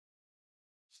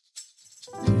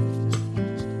Hey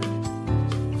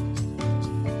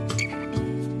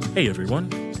everyone,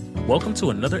 welcome to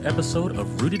another episode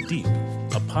of Rooted Deep,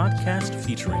 a podcast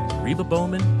featuring Reba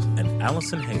Bowman and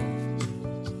Allison Hale.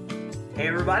 Hey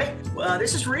everybody,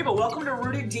 this is Reba. Welcome to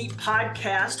Rooted Deep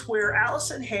podcast, where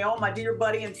Allison Hale, my dear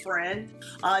buddy and friend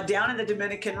down in the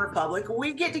Dominican Republic,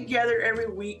 we get together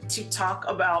every week to talk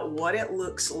about what it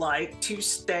looks like to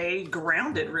stay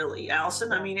grounded, really.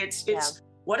 Allison, I mean, it's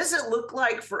what does it look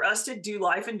like for us to do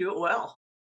life and do it well?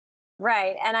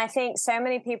 Right. And I think so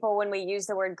many people, when we use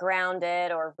the word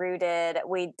grounded or rooted,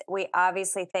 we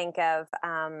obviously think of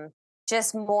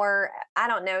just more, I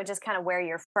don't know, just kind of where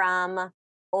you're from,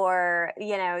 or,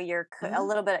 you know, you're a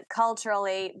little bit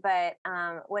culturally. But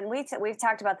when we've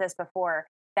talked about this before,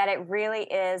 that it really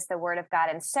is the word of God.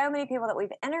 And so many people that we've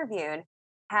interviewed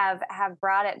have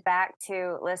brought it back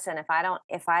to, listen, if I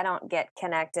don't get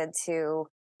connected to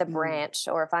the branch,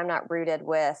 or if I'm not rooted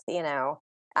with, with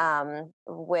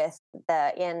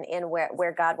the in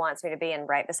where God wants me to be and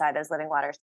right beside those living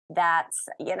waters, I'm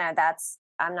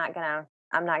not gonna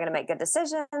make good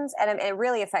decisions, and it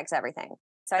really affects everything.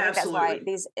 So I think that's why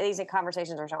these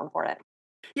conversations are so important.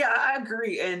 Yeah, I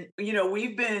agree. And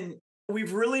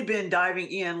we've really been diving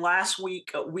in. Last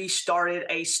week we started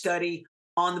a study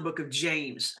on the book of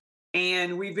James,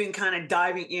 and we've been kind of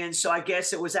diving in. So I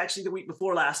guess it was actually the week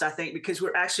before last, I think, because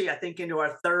we're actually, I think, into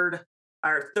our third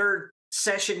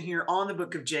session here on the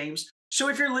book of James. So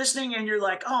if you're listening and you're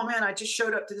like, oh man, I just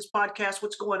showed up to this podcast,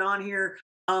 what's going on here?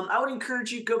 I would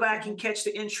encourage you to go back and catch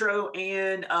the intro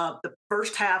and the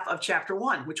first half of chapter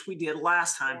 1, which we did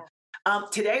last time.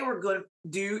 Today we're going to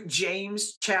do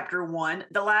James chapter 1,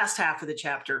 the last half of the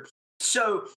chapter.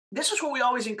 So this is what we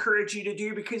always encourage you to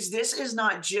do, because this is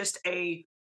not just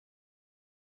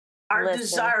our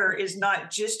desire is not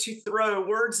just to throw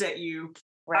words at you.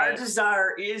 Right. Our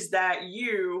desire is that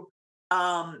you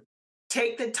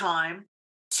take the time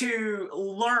to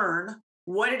learn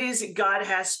what it is that God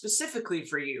has specifically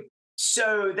for you.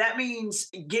 So that means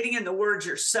getting in the Word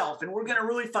yourself. And we're going to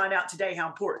really find out today how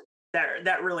important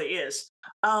that really is.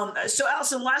 So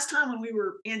Allison, last time when we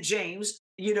were in James,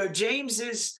 James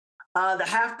is the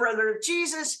half brother of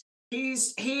Jesus. He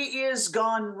is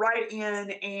gone right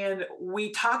in, and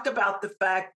we talked about the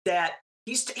fact that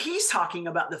he's talking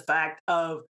about the fact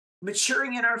of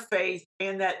maturing in our faith,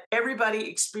 and that everybody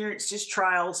experiences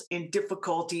trials and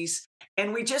difficulties,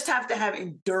 and we just have to have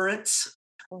endurance,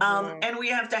 and we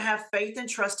have to have faith and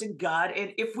trust in God.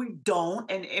 And if we don't,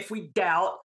 and if we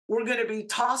doubt, we're going to be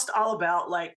tossed all about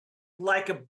like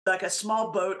a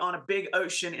small boat on a big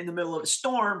ocean in the middle of a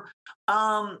storm,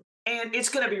 and it's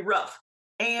going to be rough.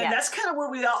 And that's kind of where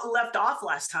we left off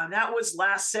last time. That was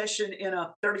last session in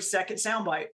a 30-second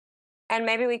soundbite. And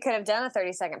maybe we could have done a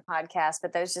 30-second podcast,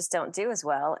 but those just don't do as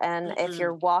well. And if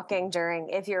you're walking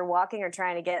or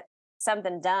trying to get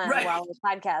something done while we're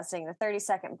podcasting, the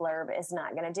 30-second blurb is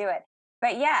not going to do it.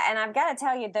 But yeah, and I've got to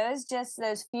tell you, those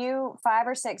few 5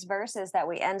 or 6 verses that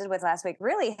we ended with last week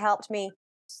really helped me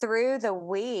through the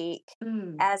week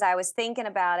as I was thinking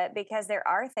about it, because there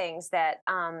are things that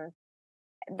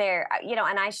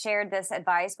and I shared this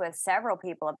advice with several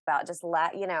people about just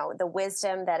the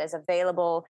wisdom that is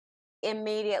available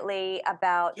immediately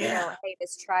about, hey,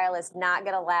 this trial is not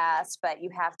going to last, but you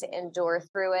have to endure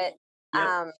through it.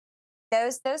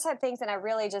 Those type of things. And I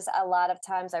really just, a lot of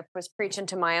times I was preaching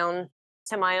to my own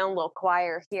little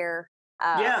choir here.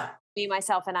 Me,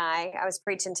 myself, and I was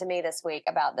preaching to me this week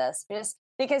about this, just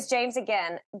because James,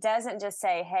 again, doesn't just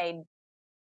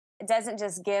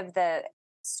give the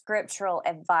scriptural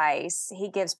advice. He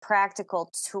gives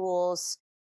practical tools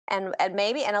and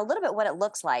maybe a little bit what it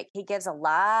looks like. He gives a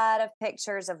lot of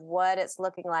pictures of what it's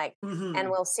looking like.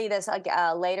 And we'll see this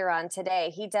later on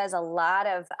today. He does a lot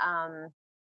of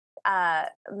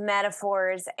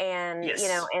metaphors and,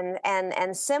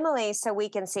 and similes, so we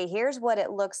can see here's what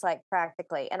it looks like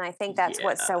practically. And I think that's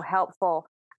what's so helpful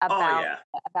about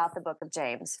the book of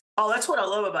James. Oh, that's what I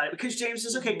love about it, because James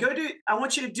says, okay, I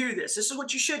want you to do this. This is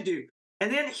what you should do.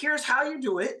 And then here's how you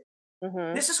do it.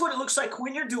 This is what it looks like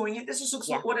when you're doing it. This is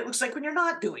what it looks like when you're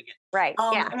not doing it. Right.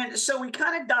 And so we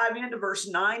kind of dive into verse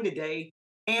 9 today.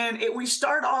 And we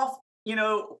start off,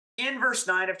 in verse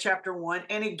 9 of chapter 1.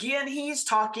 And again, he's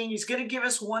going to give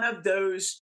us one of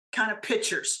those kind of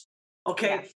pictures. Okay.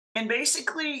 Yeah. And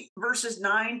basically verses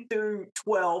 9 through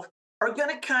 12 are going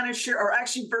to kind of share, or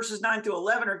actually verses 9 through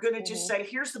 11 are going to just say,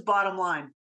 here's the bottom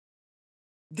line.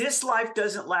 This life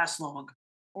doesn't last long.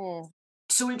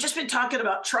 So we've just been talking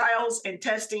about trials and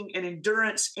testing and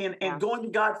endurance and going to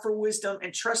God for wisdom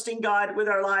and trusting God with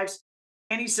our lives.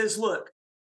 And he says, look,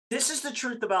 this is the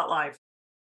truth about life.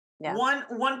 Yeah.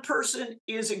 One person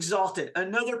is exalted,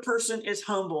 another person is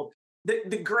humbled.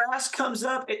 The grass comes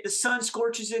up, the sun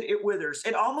scorches it, it withers.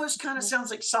 It almost kind of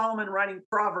sounds like Solomon writing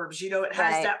Proverbs. It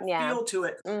has that feel to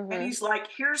it. And he's like,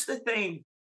 here's the thing.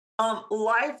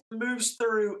 Life moves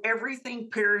through, everything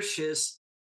perishes.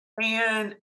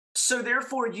 And so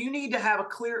therefore you need to have a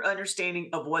clear understanding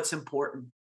of what's important.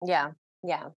 Yeah.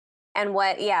 Yeah. And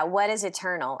what is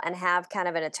eternal, and have kind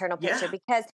of an eternal picture,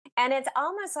 because, and it's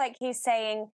almost like he's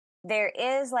saying there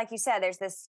is, like you said,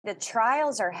 the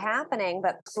trials are happening,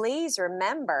 but please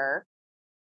remember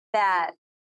that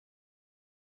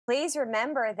this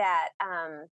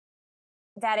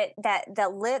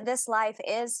life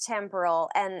is temporal,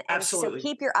 and so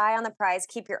keep your eye on the prize,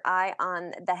 keep your eye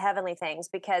on the heavenly things,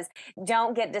 because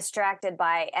don't get distracted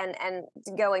by, and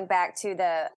going back to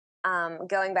the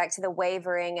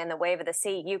wavering and the wave of the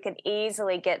sea, you could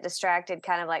easily get distracted,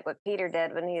 kind of like what Peter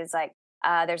did when he was like,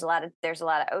 there's a lot of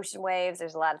ocean waves,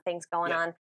 there's a lot of things going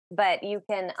on, but you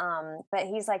can, but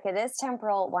he's like, it is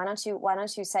temporal. Why don't you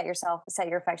set your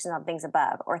affections on things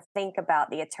above, or think about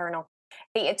the eternal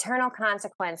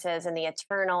consequences and the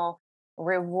eternal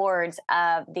rewards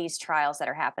of these trials that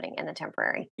are happening in the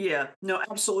temporary. Yeah, no,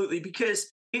 absolutely.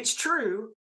 Because it's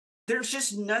true. There's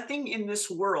just nothing in this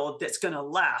world that's going to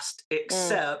last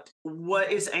except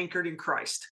what is anchored in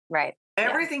Christ. Right.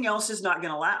 Everything else is not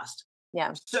going to last.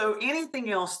 Yeah. So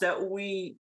anything else that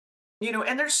we,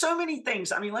 and there's so many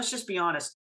things. I mean, let's just be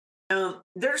honest.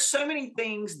 There's so many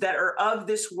things that are of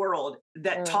this world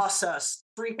that toss us,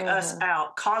 freak us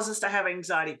out, cause us to have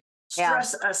anxiety,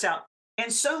 stress us out.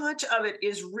 And so much of it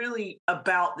is really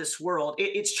about this world.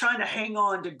 It's trying to hang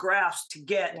on to grasp to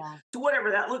get to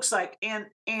whatever that looks like. And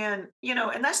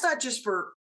that's not just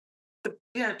for the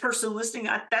person listening.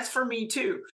 That's for me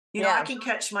too. I can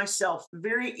catch myself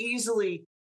very easily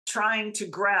trying to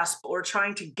grasp or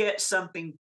trying to get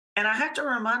something. And I have to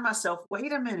remind myself,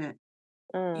 wait a minute,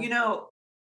 I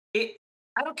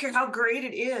don't care how great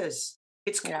it is.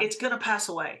 It's going to pass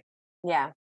away.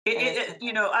 Yeah.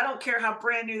 I don't care how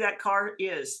brand new that car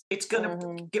is. It's going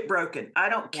to get broken. I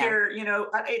don't care,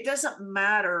 it doesn't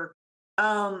matter.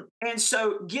 And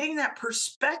so getting that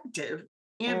perspective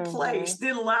in place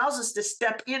then allows us to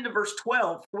step into verse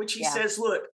 12, which he says,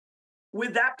 look,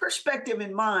 with that perspective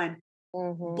in mind,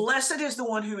 blessed is the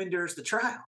one who endures the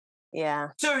trial. Yeah.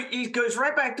 So he goes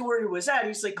right back to where he was at.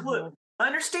 He's like, look,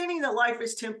 understanding that life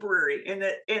is temporary and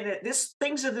that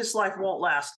things of this life won't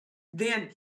last,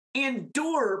 then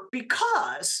endure,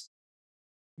 because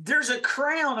there's a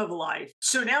crown of life.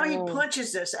 So now he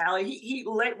punches this, Allie. He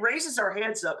raises our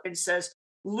heads up and says,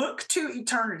 look to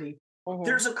eternity.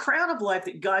 There's a crown of life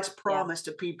that God's promised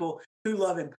to people who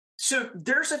love him. So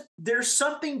there's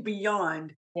something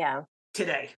beyond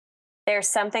today. There's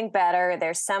something better.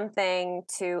 There's something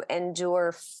to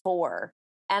endure for.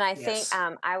 And I think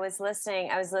I was listening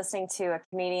to a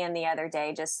comedian the other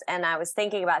day, and I was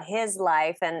thinking about his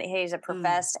life, and he's a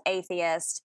professed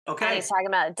atheist. Okay. And he's talking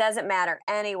about it doesn't matter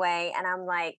anyway. And I'm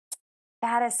like,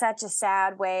 that is such a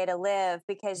sad way to live,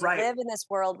 because you live in this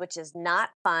world which is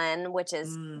not fun, which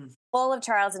is full of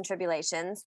trials and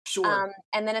tribulations. Sure.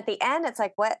 And then at the end, it's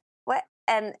like, what?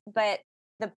 But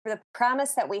the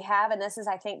promise that we have, and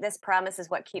I think this promise is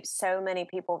what keeps so many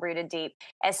people rooted deep,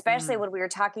 especially when we were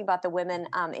talking about the women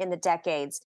in the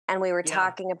decades, and we were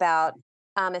talking about,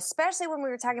 especially when we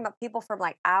were talking about people from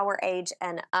like our age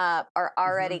and up are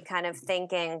already kind of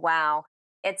thinking, wow,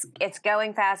 it's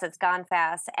going fast, it's gone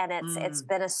fast, and it's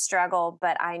been a struggle,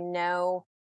 but I know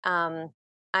in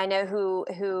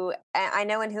whom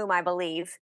I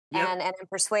believe. Yep. And I'm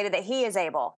persuaded that he is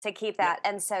able to keep that.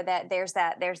 Yep. And so that there's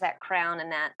that crown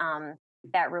and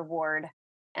that reward.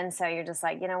 And so you're just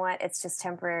like, you know what? It's just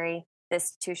temporary.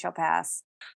 This too shall pass.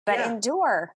 But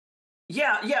endure.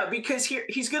 Yeah, because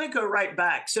he's going to go right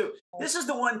back. So this is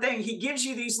the one thing. He gives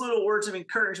you these little words of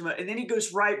encouragement, and then he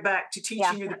goes right back to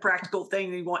teaching you the practical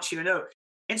thing that he wants you to know.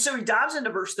 And so he dives into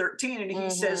verse 13, and he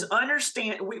says,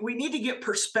 understand, we need to get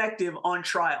perspective on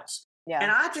trials. Yeah.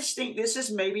 And I just think this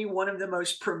is maybe one of the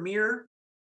most premier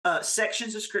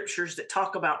sections of scriptures that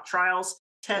talk about trials,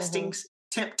 testings,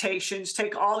 temptations.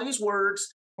 Take all these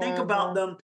words, think about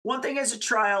them. One thing is a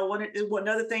trial.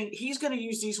 Another thing, he's going to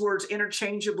use these words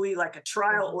interchangeably, like a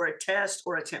trial or a test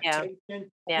or a temptation.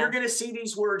 Yeah. You're going to see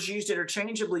these words used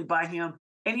interchangeably by him.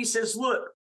 And he says, look,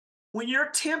 when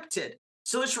you're tempted,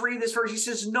 so let's read this verse. He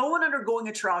says, no one undergoing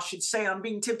a trial should say, I'm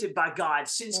being tempted by God,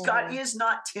 since God is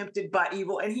not tempted by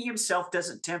evil, and he himself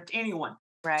doesn't tempt anyone.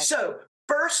 Right. So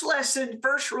first lesson,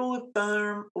 first rule of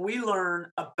thumb we learn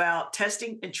about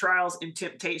testing and trials and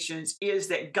temptations is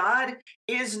that God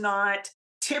is not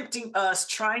tempting us,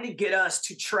 trying to get us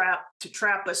to trap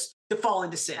us to fall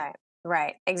into sin.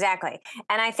 Right. Exactly.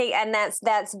 And I think, and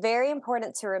that's very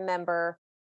important to remember,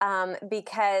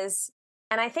 because,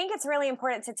 and I think it's really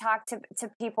important to talk to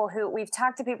people who we've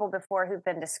talked to people before who've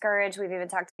been discouraged. We've even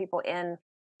talked to people in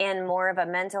more of a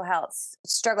mental health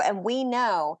struggle. And we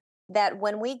know that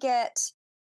when we go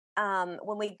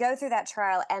through that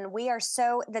trial and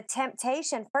the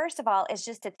temptation, first of all, is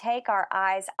just to take our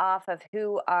eyes off of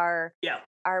who's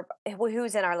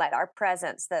in our light, our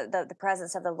presence, the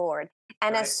presence of the Lord.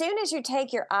 And as soon as you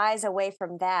take your eyes away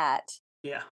from that,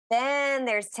 then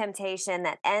there's temptation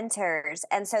that enters.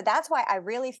 And so that's why I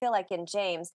really feel like in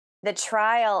James, the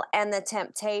trial and the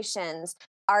temptations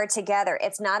are together.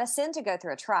 It's not a sin to go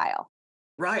through a trial.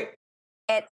 Right.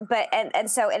 It's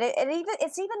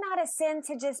even not a sin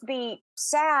to just be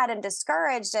sad and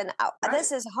discouraged and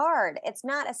this is hard. It's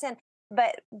not a sin.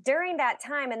 But during that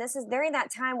time, and this is during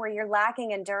that time where you're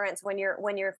lacking endurance, when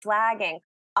you're flagging,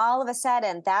 all of a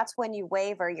sudden, that's when you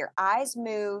waver. Your eyes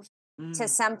move to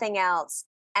something else,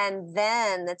 and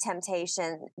then the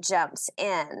temptation jumps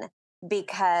in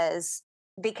because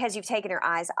you've taken your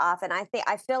eyes off. And I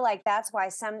feel like that's why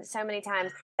so many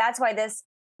times, that's why this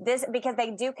because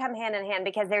they do come hand in hand,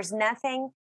 because there's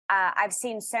nothing I've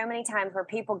seen so many times where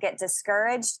people get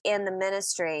discouraged in the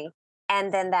ministry,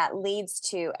 and then that leads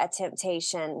to a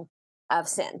temptation of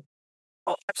sin.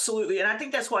 Oh, absolutely. And I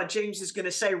think that's why James is going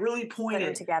to say, really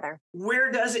pointed together.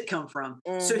 Where does it come from?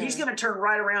 So he's going to turn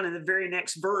right around in the very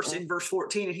next verse, in verse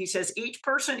 14, and he says, each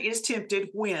person is tempted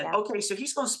when. Okay, so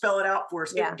he's going to spell it out for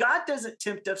us. If God doesn't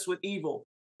tempt us with evil,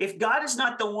 if God is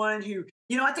not the one who,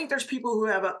 I think there's people who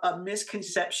have a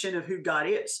misconception of who God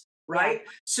is, right?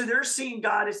 So they're seeing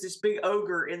God as this big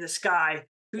ogre in the sky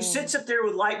who sits up there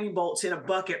with lightning bolts in a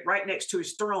bucket right next to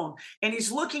his throne. And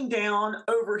he's looking down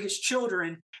over his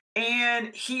children.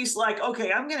 And he's like,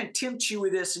 okay, I'm going to tempt you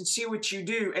with this and see what you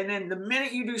do. And then the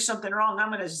minute you do something wrong, I'm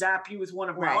going to zap you with one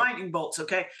of my lightning bolts.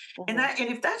 Okay. And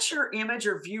if that's your image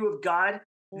or view of God,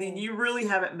 then you really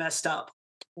haven't messed up.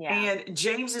 Yeah. And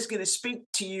James is going to speak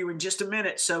to you in just a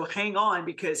minute. So hang on,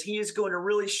 because he is going to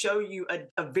really show you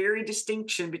a very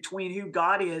distinction between who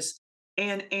God is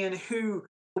and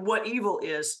what evil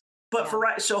is. But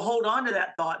so hold on to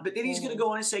that thought. But then he's going to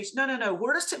go on and say, no.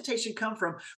 Where does temptation come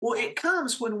from? Well, it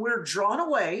comes when we're drawn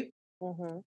away.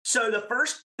 So the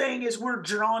first thing is we're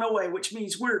drawn away, which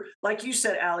means we're, like you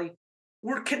said, Allie,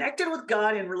 we're connected with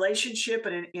God in relationship.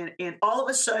 And all of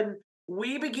a sudden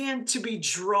we begin to be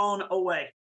drawn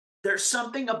away. There's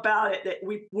something about it that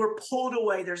we're pulled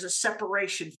away. There's a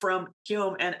separation from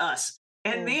him and us.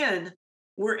 And then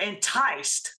we're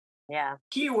enticed. Yeah.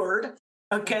 Keyword.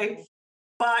 Okay.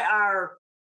 By our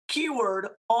keyword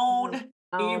own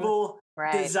evil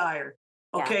desire.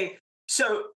 Okay.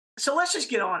 So let's just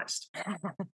get honest.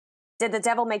 Did the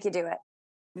devil make you do it?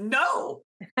 No,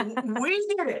 we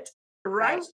did it.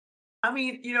 Right. I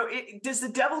mean, does the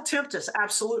devil tempt us?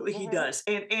 Absolutely, he does.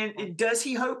 And does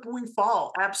he hope we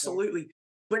fall? Absolutely.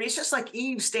 But it's just like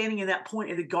Eve standing in that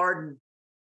point in the garden.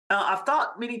 I've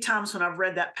thought many times when I've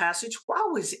read that passage, why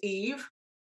was Eve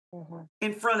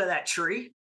in front of that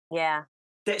tree? Yeah.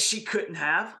 That she couldn't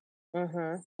have.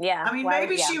 Yeah. I mean,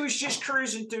 maybe she was just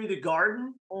cruising through the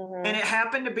garden and it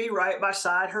happened to be right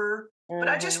beside her. But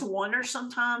I just wonder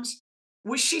sometimes,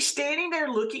 was she standing there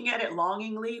looking at it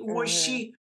longingly? Was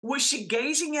she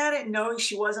gazing at it knowing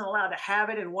she wasn't allowed to have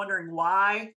it and wondering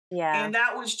why? Yeah. And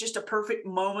that was just a perfect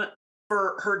moment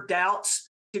for her doubts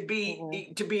to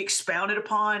be expounded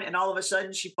upon. And all of a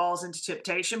sudden she falls into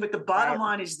temptation. But the bottom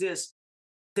line is this: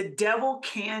 the devil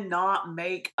cannot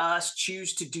make us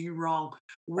choose to do wrong.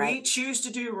 We choose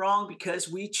to do wrong because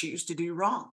we choose to do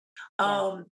wrong.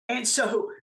 And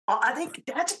so I think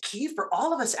that's a key for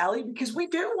all of us, Allie, because we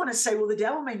do want to say, well, the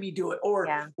devil made me do it. Or,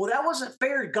 well, that wasn't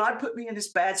fair. God put me in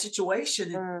this bad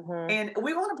situation. And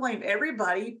we want to blame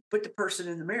everybody but the person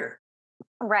in the mirror.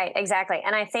 Right, exactly.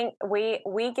 And I think we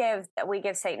give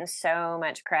Satan so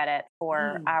much credit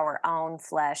for our own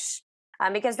flesh,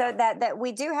 because that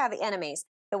we do have enemies.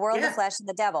 The world, the flesh, and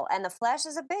the devil. And the flesh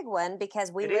is a big one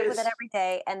because we live with it every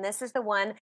day. And this is the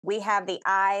one. We have the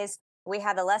eyes. We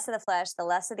have the lust of the flesh, the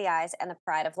lust of the eyes, and the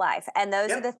pride of life. And those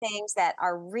are the things that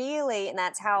are really, and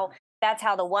that's how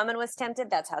the woman was tempted.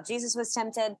 That's how Jesus was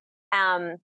tempted.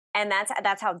 And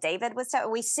that's how David was tempted.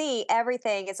 We see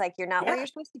everything. It's like, you're not where you're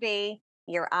supposed to be.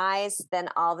 Your eyes, then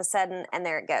all of a sudden, and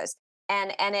there it goes.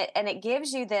 And it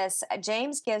gives you this.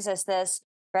 James gives us this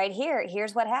right here.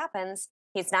 Here's what happens.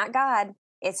 He's not God.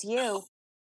 It's you.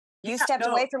 You stepped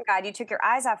away from God. You took your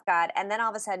eyes off God. And then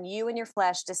all of a sudden you and your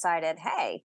flesh decided,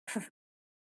 hey,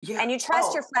 and you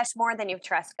trust your flesh more than you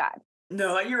trust God.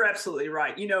 No, you're absolutely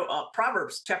right.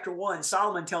 Proverbs chapter 1,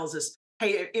 Solomon tells us,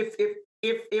 hey,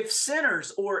 if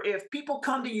sinners or if people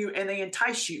come to you and they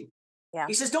entice you,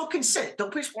 he says, don't consent.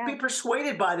 Don't be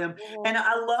persuaded by them. Mm-hmm. And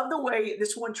I love the way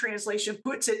this one translation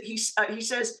puts it. He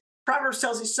says, Proverbs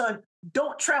tells his son,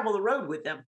 don't travel the road with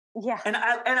them. Yeah. And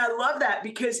I love that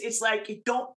because it's like,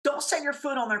 don't set your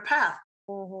foot on their path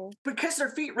because their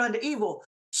feet run to evil.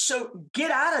 So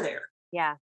get out of there.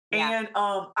 Yeah. And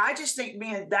I just think,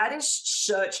 man, that is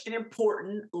such an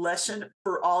important lesson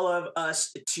for all of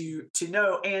us to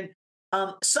know. And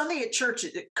Sunday at church,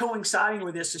 coinciding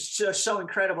with this, is just so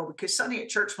incredible because Sunday at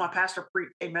church, my pastor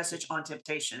preached a message on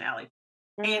temptation, Allie.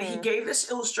 And he gave this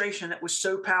illustration that was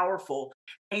so powerful.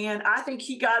 And I think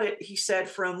he got it, he said,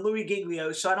 from Louis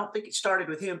Giglio. So I don't think it started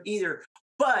with him either.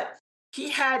 But he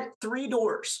had 3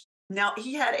 doors. Now,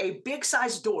 he had a big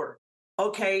size door,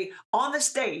 on the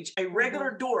stage, a regular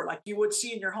door like you would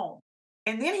see in your home.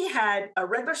 And then he had a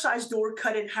regular size door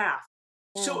cut in half.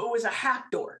 So it was a half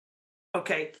door.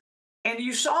 Okay. And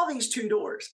you saw these 2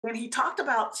 doors. And he talked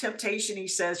about temptation. He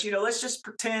says, let's just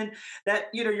pretend that,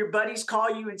 your buddies call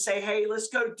you and say, hey, let's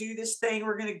go do this thing.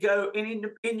 We're going to go. And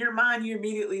in your mind, you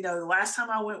immediately know the last time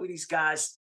I went with these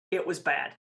guys, it was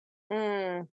bad.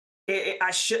 It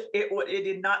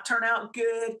did not turn out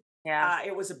good. Yeah.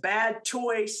 It was a bad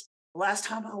choice. Last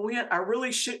time I went, I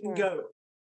really shouldn't go.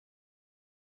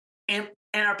 And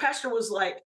our pastor was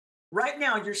like, right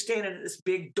now you're standing at this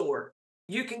big door.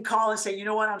 You can call and say, you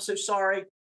know what? I'm so sorry.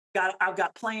 I've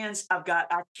got plans. I'm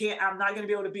not going to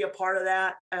be able to be a part of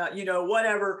that.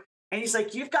 Whatever. And he's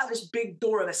like, you've got this big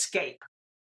door of escape.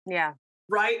 Yeah.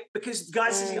 Right. Because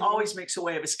God says he always makes a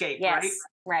way of escape. Yes, right.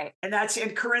 Right. And that's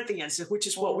in Corinthians, which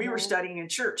is what we were studying in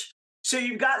church. So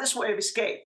you've got this way of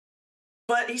escape.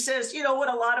 But he says, what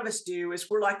a lot of us do is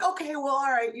we're like, okay, well, all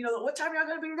right. What time are y'all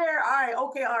going to be there? All right.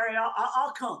 Okay. All right.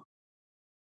 I'll come.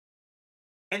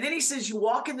 And then he says, you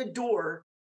walk in the door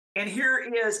and here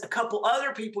is a couple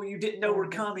other people you didn't know were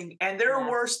coming. And they're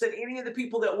worse than any of the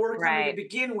people that were coming to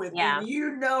begin with. Yeah.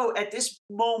 And at this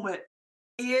moment,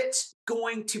 it's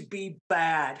going to be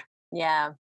bad.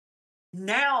 Yeah.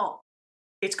 Now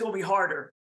it's going to be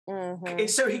harder. And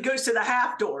so he goes to the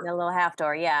half door. The little half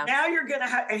door. Yeah. Now you're going to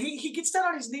have, and he gets down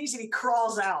on his knees and he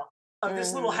crawls out of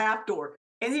this little half door.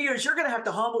 And he goes, you're going to have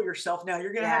to humble yourself now.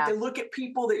 You're going to have to look at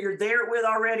people that you're there with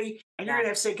already. And you're going to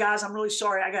have to say, guys, I'm really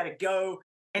sorry. I got to go.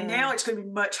 And now it's going to be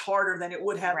much harder than it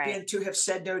would have been to have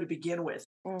said no to begin with.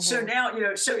 So now,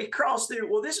 so he crawls through.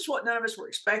 Well, this is what none of us were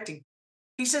expecting.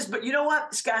 He says, but you know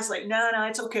what? This guy's like, no,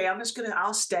 it's okay.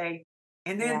 I'll stay.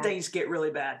 And then things get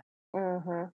really bad.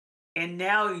 And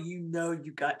now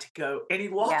you got to go. And he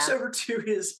walks over to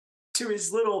his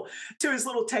little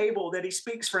table that he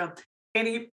speaks from. And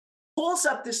he pulls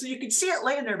up this, you can see it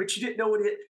laying there, but you didn't know what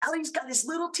it. Allie's got this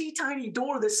little tiny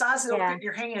door the size it'll fit in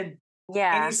your hand.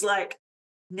 Yeah. And he's like,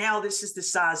 now this is the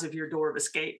size of your door of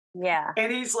escape. Yeah.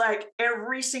 And he's like,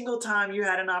 every single time you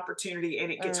had an opportunity and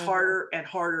it gets harder and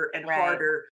harder and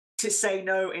harder to say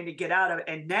no and to get out of it.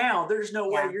 And now there's no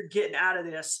way you're getting out of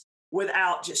this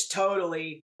without just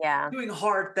totally doing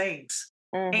hard things.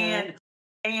 And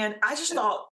I just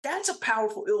thought that's a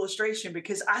powerful illustration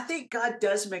because I think God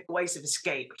does make ways of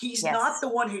escape. He's not the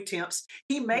one who tempts.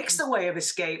 He makes the way of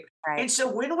escape. Right. And so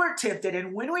when we're tempted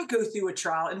and when we go through a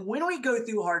trial and when we go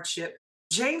through hardship,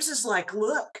 James is like,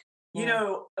 look,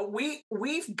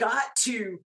 we've got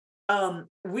to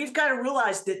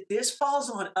realize that this falls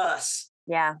on us.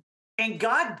 Yeah. And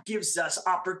God gives us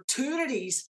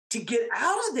opportunities to get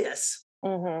out of this.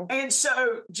 And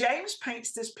so James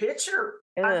paints this picture.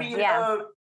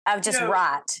 Of just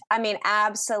rot. I mean,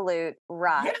 absolute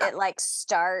rot. Yeah. It like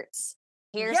starts.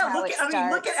 Here's how it starts.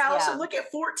 Look at Allison. Look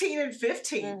at 14 and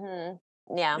 15.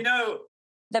 Yeah.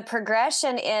 The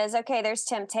progression is, okay, there's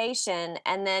temptation,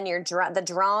 and then the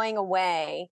drawing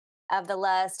away of the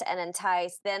lust and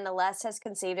entice. Then the lust has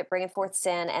conceived, it bringeth forth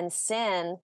sin, and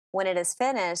sin, when it is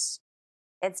finished,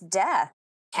 it's death.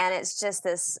 And it's just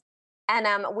this. And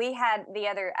we had the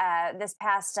other this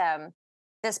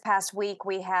past week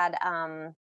we had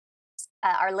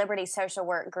our Liberty Social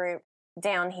Work group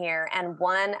down here, and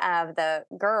one of the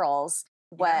girls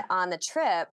on the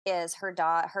trip is her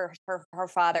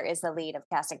father is the lead of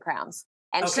Casting Crowns,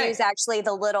 and she's actually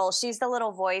the little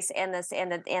voice in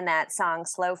that song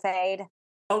Slow Fade.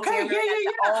 Okay,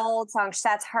 the old song,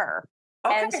 that's her.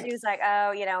 Okay. And she was like,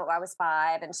 oh, I was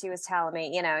 5, and she was telling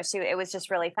me, it was just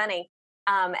really funny.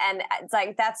 And it's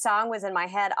like that song was in my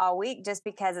head all week just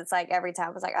because it's like every time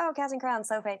I was like, oh, Casting Crowns,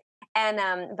 Slow Fade.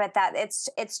 And but that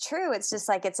it's true. It's just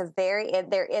like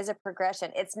there is a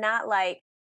progression. It's not like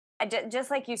just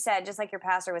like you said, just like your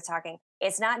pastor was talking,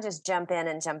 it's not just jump in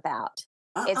and jump out.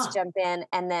 It's jump in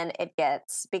and then it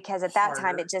gets, because at that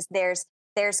time it just,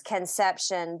 there's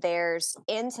conception, there's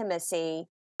intimacy,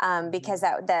 because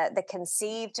that the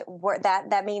conceived word,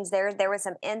 that means there was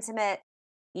some intimate,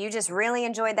 you just really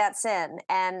enjoyed that sin,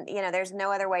 and there's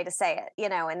no other way to say it,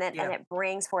 and then and it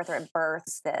brings forth, or it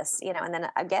births this, and then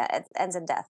again it ends in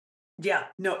death. Yeah,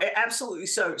 no, absolutely.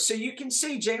 So you can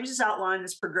see James has outlined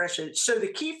this progression. So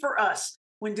the key for us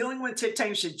when dealing with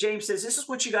temptation, James says, this is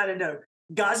what you got to know.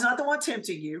 God's not the one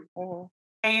tempting you,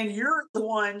 and you're the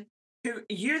one who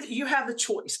you have the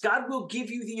choice. God will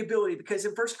give you the ability, because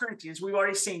in 1 Corinthians, we've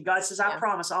already seen God says, I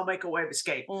promise I'll make a way of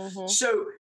escape. So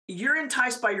you're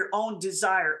enticed by your own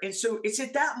desire. And so it's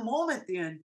at that moment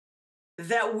then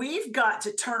that we've got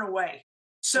to turn away.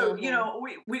 So,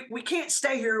 we can't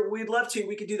stay here. We'd love to.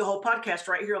 We could do the whole podcast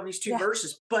right here on these two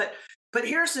verses. But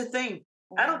here's the thing.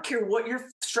 I don't care what you're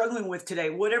struggling with today,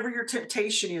 whatever your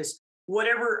temptation is,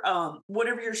 whatever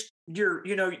your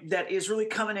that is really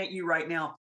coming at you right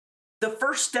now. The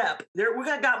first step, we're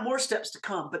gonna got more steps to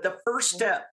come, but the first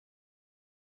step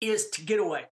is to get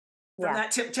away from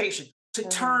that temptation, to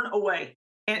turn away.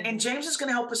 And James is going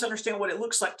to help us understand what it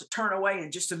looks like to turn away in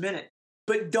just a minute.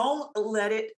 But don't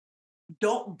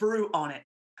brew on it.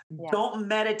 Don't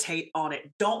meditate on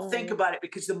it. Don't think about it,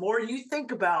 because the more you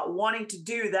think about wanting to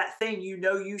do that thing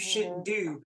you shouldn't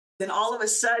do, then all of a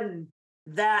sudden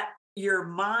that your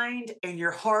mind and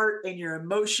your heart and your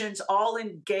emotions all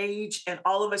engage, and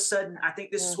all of a sudden, I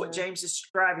think this is what James is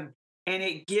describing, and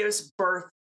it gives birth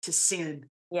to sin.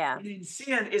 Yeah, and then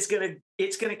sin is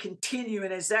gonna continue,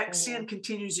 and as that sin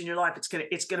continues in your life, it's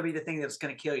gonna be the thing that's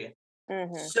gonna kill you.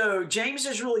 So James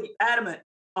is really adamant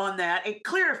on that and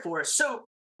clear it for us. So,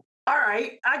 all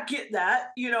right, I get that.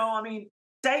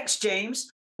 Thanks,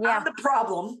 James. Yeah. I'm the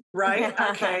problem, right?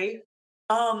 Okay.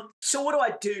 So what do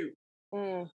I do?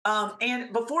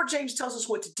 And before James tells us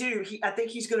what to do, I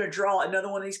think he's going to draw another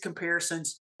one of these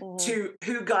comparisons to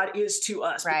who God is to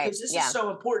us, because this is so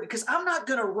important, because I'm not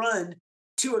going to run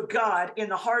to a God in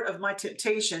the heart of my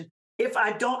temptation if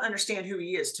I don't understand who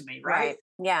he is to me. Right.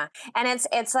 Yeah. And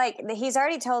it's like, he's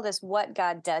already told us what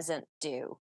God doesn't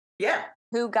do. Yeah.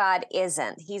 Who God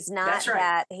isn't. He's not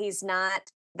that. He's not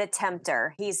the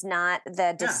tempter. He's not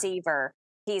the deceiver.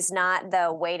 He's not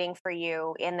the waiting for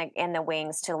you in the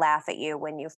wings to laugh at you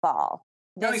when you fall.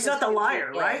 No, he's not the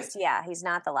liar, right? Yeah, he's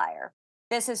not the liar.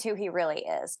 This is who he really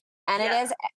is.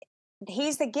 And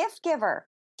he's the gift giver.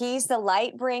 He's the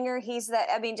light bringer. He's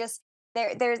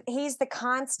he's the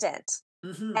constant.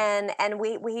 And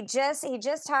he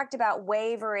just talked about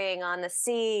wavering on the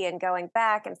sea and going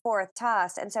back and forth,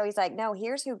 tossed. And so he's like, no,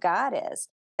 here's who God is.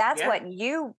 That's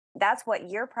what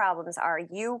your problems are.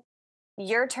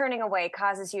 Your turning away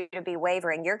causes you to be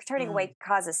wavering. Your turning away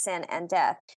causes sin and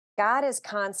death. God is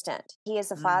constant. He is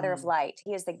the Father of light.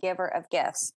 He is the giver of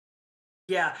gifts.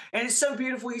 Yeah. And it's so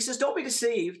beautiful. He says, don't be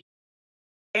deceived.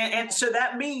 And so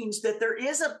that means that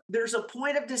there's a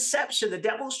point of deception. The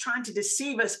devil's trying to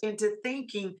deceive us into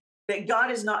thinking that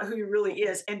God is not who he really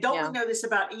is. And don't we know this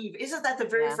about Eve? Isn't that the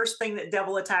very first thing that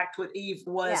devil attacked with Eve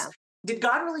was, did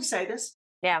God really say this?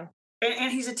 Yeah.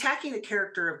 And he's attacking the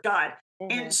character of God.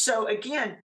 And so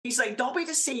again, he's like, don't be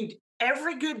deceived.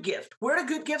 Every good gift, where do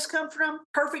good gifts come from?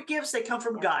 Perfect gifts, they come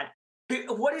from God.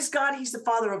 What is God? He's the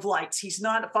Father of lights. He's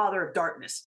not a father of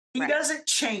darkness. He doesn't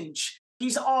change.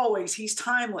 He's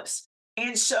timeless.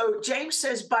 And so James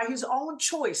says, by his own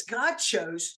choice, God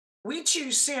chose, we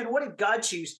choose sin. What did God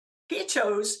choose? He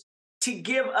chose to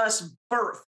give us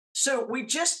birth. So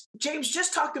James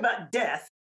just talked about death.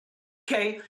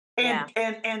 Okay. And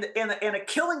a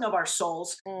killing of our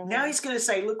souls. Now he's going to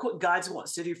say, look what God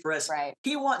wants to do for us. Right.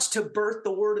 He wants to birth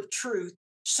the word of truth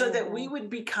so that we would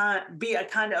be a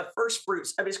kind of first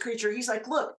fruits of his creature. He's like,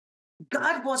 look,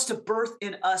 God wants to birth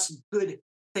in us good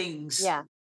things. Yeah.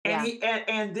 And he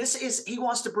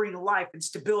wants to bring life and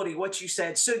stability, what you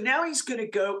said. So now he's going to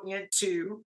go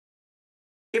into,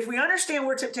 if we understand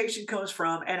where temptation comes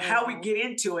from and how we get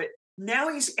into it, now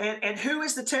and who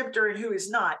is the tempter and who is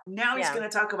not. Now he's going to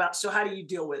talk about, so how do you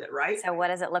deal with it, right? So what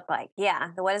does it look like? Yeah.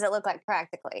 What does it look like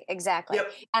practically? Exactly.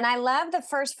 Yep. And I love the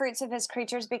first fruits of his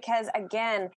creatures because,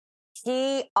 again,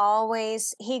 he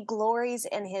glories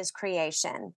in his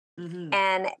creation.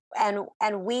 And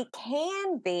we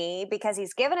can be, because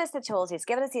he's given us the tools, he's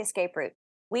given us the escape route.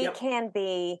 We can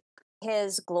be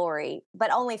his glory, but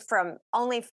only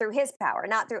through his power,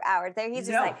 not through ours. There, he's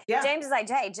just James is like,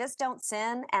 hey, just don't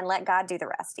sin and let God do the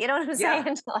rest. You know what I'm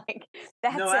saying? Like,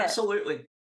 that's it.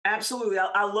 Absolutely.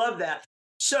 I love that.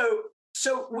 So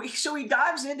he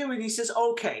dives into it and he says,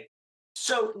 okay,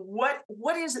 So what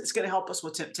is it that's going to help us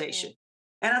with temptation?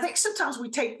 And I think sometimes we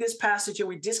take this passage and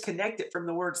we disconnect it from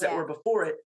the words that were before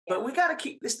it, but we got to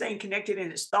keep this thing connected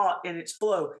in its thought and its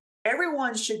flow.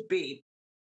 Everyone should be.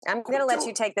 I'm going to let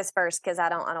you take this first because I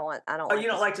don't. Oh, you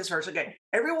don't like this verse? Okay.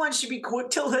 Everyone should be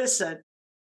quick to listen,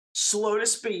 slow to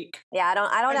speak. Yeah, I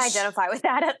don't identify with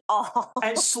that at all.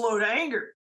 And slow to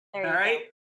anger. All right.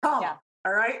 Calm. Yeah.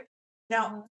 All right.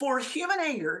 Now, for human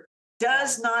anger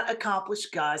does not accomplish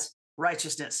God's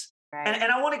righteousness. Right.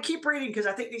 And I want to keep reading because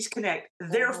I think these connect.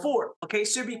 Therefore, okay,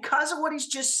 so because of what he's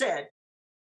just said,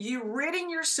 you ridding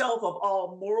yourself of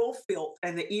all moral filth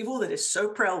and the evil that is so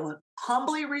prevalent,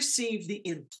 humbly receive the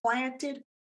implanted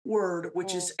word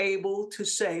which is able to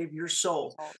save your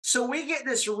soul. So we get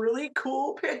this really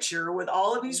cool picture with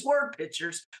all of these word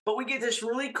pictures, but we get this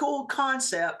really cool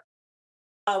concept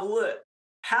of, look,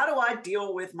 how do I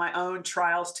deal with my own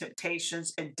trials,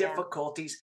 temptations, and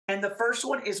difficulties? And the first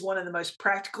one is one of the most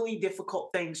practically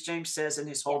difficult things James says in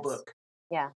his whole book.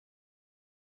 Yeah.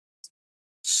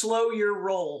 Slow your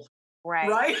roll.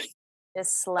 Right?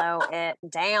 Just slow it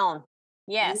down.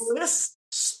 Yes.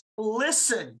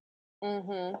 Listen.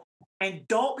 And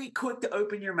don't be quick to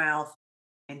open your mouth,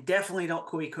 and definitely don't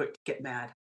be quick to get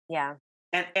mad. Yeah.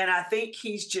 And I think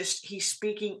he's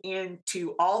speaking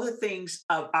into all the things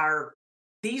of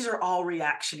these are all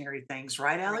reactionary things,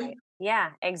 right, Allie? Right.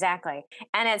 Yeah, exactly.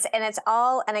 And it's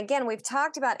all, and again, we've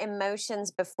talked about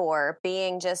emotions before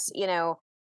being just,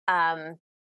 and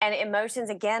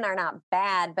emotions again are not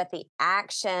bad, but the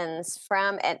actions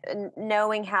from it,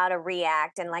 knowing how to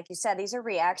react. And like you said, these are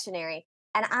reactionary.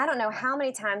 And I don't know how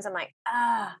many times I'm like,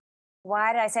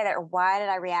 why did I say that? Or why did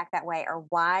I react that way? Or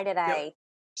why did I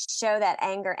show that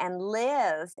anger and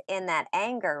live in that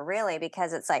anger, really?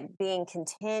 Because it's like being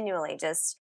continually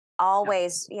just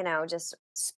always, just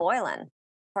spoiling.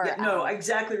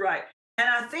 Exactly right. And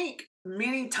I think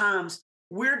many times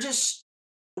we're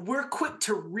quick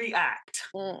to react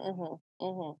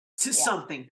to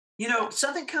something.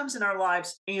 Something comes in our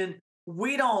lives and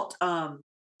we don't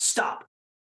stop.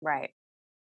 Right.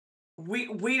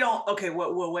 We don't. Okay.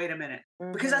 Well, wait a minute.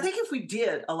 Because I think if we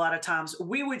did, a lot of times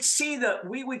we would see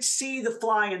the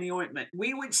fly in the ointment.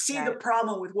 We would see the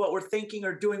problem with what we're thinking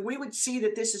or doing. We would see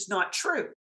that this is not true.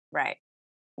 Right.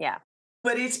 Yeah.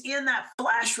 But it's in that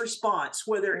flash response,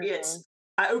 whether it's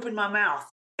I open my mouth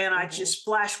and I just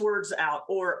flash words out,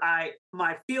 or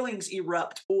my feelings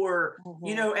erupt, or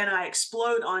and I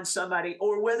explode on somebody,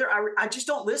 or whether I just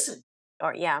don't listen.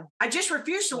 Or I just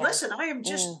refuse to listen. I am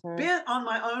just bent on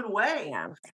my own way. Yeah.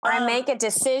 Or I make a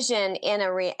decision in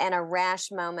a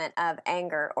rash moment of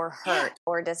anger or hurt,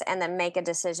 and then make a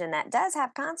decision that does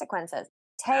have consequences.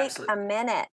 Take a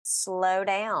minute, slow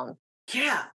down.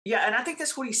 Yeah. Yeah. And I think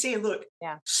that's what he's saying. Look,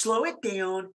 slow it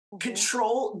down,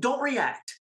 control, don't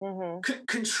react.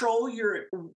 Control your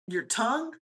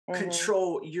tongue,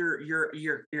 control your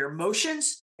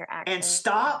emotions, and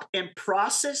stop and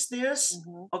process this.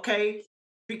 Okay.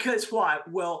 Because why?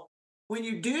 Well, when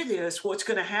you do this, what's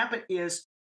going to happen is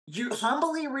you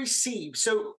humbly receive.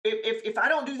 So if I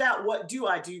don't do that, what do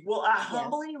I do? Well, I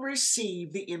humbly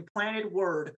receive the implanted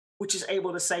word, which is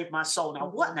able to save my soul. Now,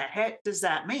 what in the heck does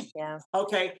that mean? Yeah.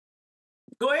 Okay.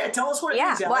 Go ahead. Tell us what it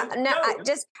means. Well,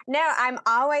 I'm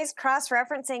always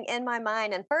cross-referencing in my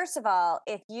mind. And first of all,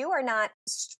 if you are not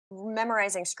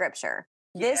memorizing scripture,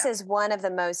 this is one of the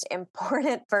most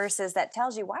important verses that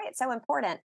tells you why it's so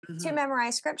important to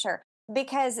memorize scripture.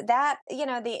 Because that,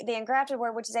 the engrafted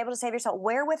word, which is able to save your soul,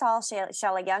 wherewithal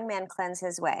shall a young man cleanse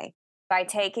his way? By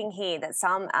taking heed. That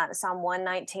Psalm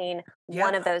 119,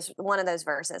 one of those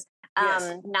verses.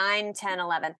 9, 10,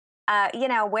 11.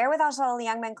 Wherewithal shall a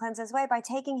young man cleanse his way? By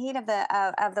taking heed of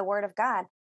the word of God.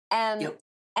 And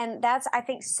that's, I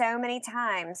think, so many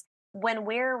times when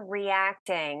we're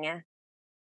reacting,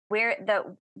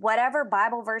 whatever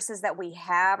Bible verses that we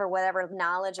have, or whatever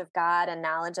knowledge of God and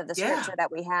knowledge of the scripture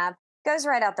that we have, goes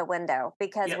right out the window,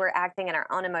 because we're acting in our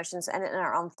own emotions and in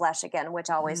our own flesh again, which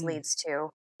always leads to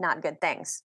not good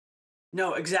things.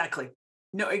 No, exactly.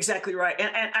 No, exactly right.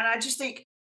 And I just think,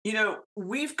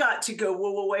 we've got to go,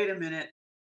 well, wait a minute.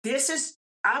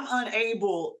 I'm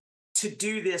unable to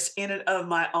do this in and of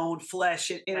my own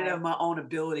flesh and in and of my own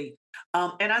ability.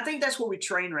 And I think that's where we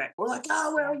train wreck. We're like,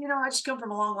 oh, well, I just come from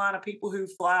a long line of people who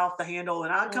fly off the handle.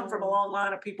 And I come from a long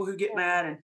line of people who get mad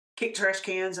and kick trash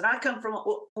cans. And I come from,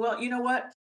 well, you know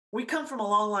what? We come from a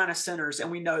long line of sinners,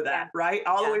 and we know that, right?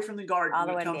 All the way from the garden,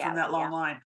 we come from that long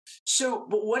line. So,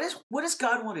 but what does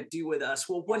God want to do with us?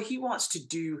 Well, what he wants to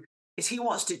do is he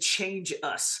wants to change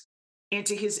us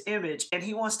into his image, and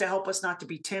he wants to help us not to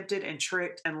be tempted and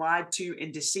tricked and lied to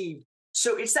and deceived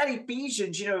So it's that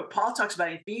Ephesians, Paul talks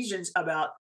about Ephesians about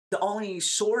the only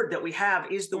sword that we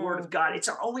have is the word of God. It's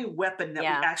our only weapon that we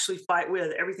actually fight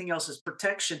with. Everything else is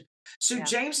protection. So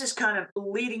James is kind of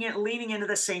leaning into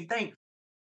the same thing.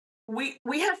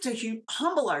 We have to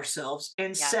humble ourselves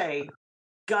and say,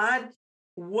 God,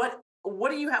 what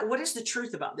do you have? What is the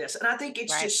truth about this? And I think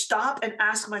it's just stop and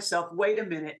ask myself, wait a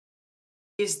minute,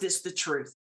 is this the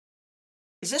truth?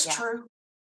 Is this true?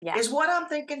 Yeah. Is what I'm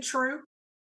thinking true?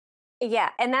 Yeah.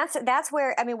 And that's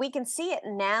where, I mean, we can see it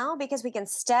now because we can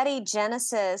study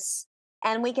Genesis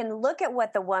and we can look at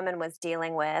what the woman was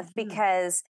dealing with,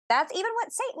 because that's even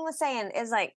what Satan was saying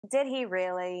is like, did he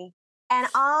really? And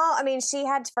she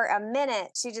had for a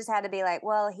minute, she just had to be like,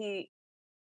 well, he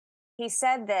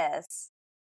said this,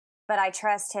 but I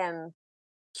trust him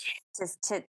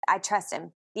I trust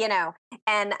him,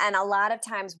 and a lot of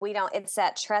times we don't, it's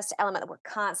that trust element that we're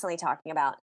constantly talking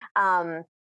about.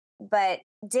 But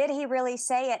did he really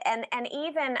say it? And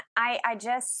even I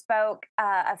just spoke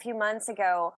a few months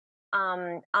ago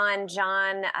on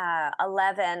John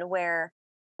 11, where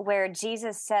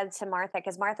Jesus said to Martha,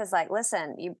 because Martha's like,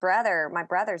 listen, my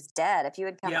brother's dead. If you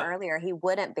had come earlier, he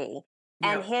wouldn't be.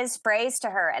 And his phrase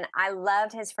to her, and I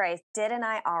loved his phrase, didn't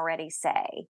I already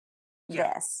say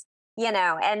this? And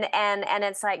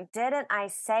it's like, didn't I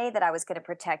say that I was going to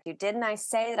protect you? Didn't I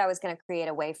say that I was going to create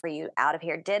a way for you out of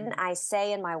here? Didn't I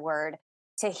say in my word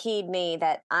to heed me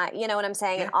that you know what I'm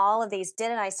saying? And all of these,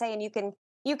 didn't I say? And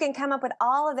you can come up with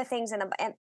all of the things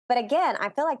but again, I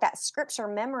feel like that scripture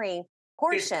memory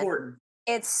portion,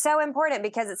 it's so important,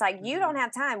 because it's like, you don't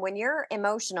have time when you're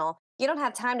emotional. You don't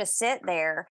have time to sit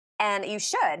there, and you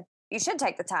should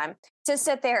take the time to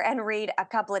sit there and read a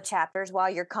couple of chapters while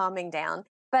you're calming down.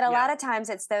 But a lot of times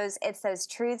it's those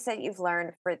truths that you've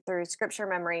learned through scripture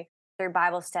memory, through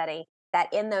Bible study,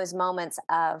 that in those moments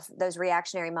of those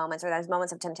reactionary moments or those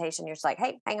moments of temptation, you're just like,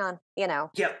 hey, hang on,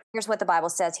 here's what the Bible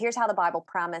says. Here's how the Bible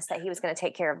promised that he was going to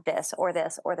take care of this or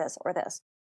this or this or this.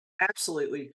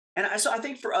 Absolutely. And so I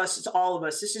think for us, it's all of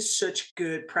us, this is such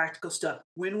good practical stuff.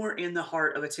 When we're in the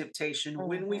heart of a temptation,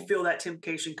 when we feel that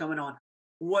temptation coming on,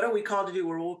 what are we called to do?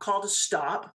 We're called to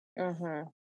stop.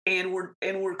 And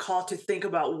we're called to think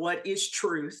about what is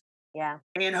truth. Yeah.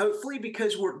 And hopefully,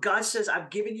 because God says, I've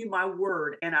given you my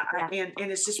word, and and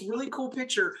it's this really cool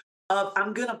picture of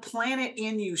I'm going to plant it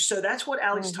in you. So that's what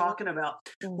Allie's talking about.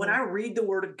 When I read the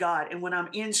word of God and when I'm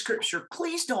in scripture,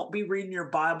 please don't be reading your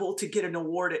Bible to get an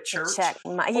award at church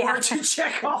or to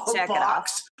check off a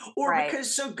box or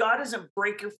because so God doesn't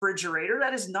break your refrigerator.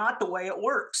 That is not the way it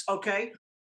works. Okay.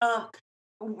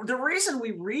 The reason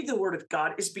we read the word of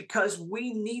God is because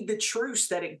we need the truths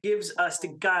that it gives us to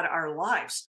guide our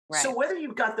lives. Right. So whether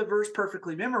you've got the verse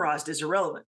perfectly memorized is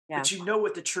irrelevant, but you know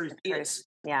what the truth is.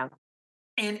 Yeah.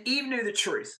 And Eve knew the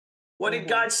truth. What did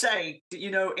God say?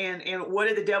 And what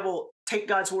did the devil take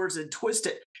God's words and twist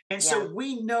it? And so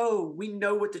we know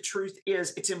what the truth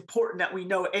is. It's important that we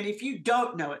know it. And if you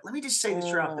don't know it, let me just say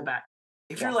this right off the bat.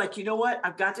 If you're like, you know what,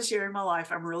 I've got this area in my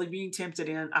life I'm really being tempted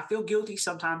in. I feel guilty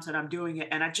sometimes that I'm doing it,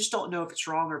 and I just don't know if it's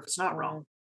wrong or if it's not wrong.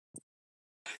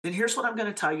 Then here's what I'm going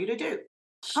to tell you to do.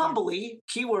 Humbly,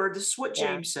 keyword, this is what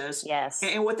James says. Yes.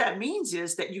 And what that means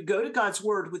is that you go to God's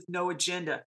word with no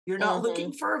agenda. You're not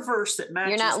looking for a verse that matches.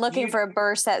 You're not looking for a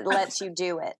verse that lets you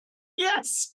do it.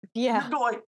 Yes. Yeah.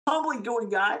 You're humbly going,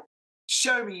 God,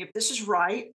 show me if this is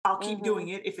right. I'll keep doing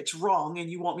it. If it's wrong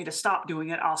and you want me to stop doing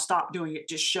it, I'll stop doing it.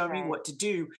 Just show me what to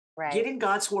do. Right. Get in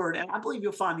God's word. And I believe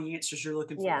you'll find the answers you're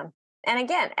looking for. Yeah. And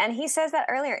again, and he says that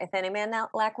earlier, if any man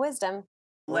lack wisdom,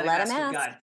 let him ask.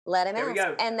 God. Let him ask.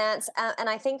 Go. And that's, and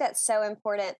I think that's so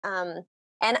important.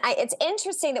 It's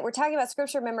interesting that we're talking about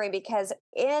scripture memory because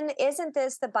isn't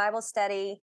this the Bible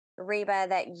study, Reba,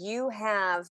 that you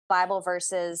have Bible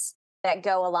verses that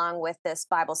go along with this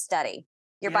Bible study?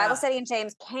 Your Bible study in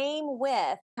James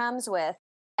comes with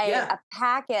a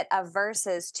packet of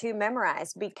verses to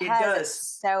memorize because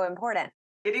it's so important.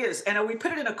 It is. And we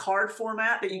put it in a card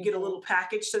format that you get a little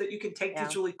package so that you can take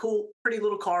these really cool, pretty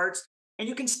little cards and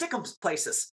you can stick them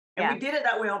places. And we did it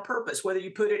that way on purpose, whether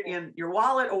you put it in your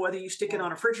wallet or whether you stick it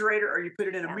on a refrigerator or you put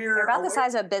it in a mirror. They're about the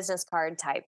size of a business card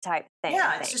type thing.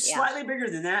 Yeah, it's just slightly bigger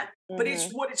than that. But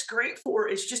it's what it's great for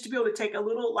is just to be able to take a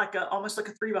little, almost like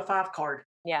a 3x5 card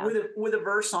with a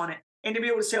verse on it. And to be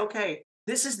able to say, okay,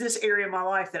 this is this area of my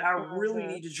life that I really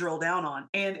need to drill down on.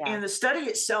 And the study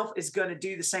itself is going to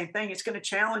do the same thing. It's going to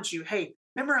challenge you. Hey,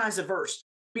 memorize a verse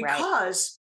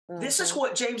because this is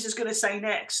what James is going to say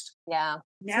next. Yeah.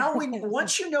 Now,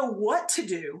 once you know what to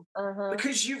do,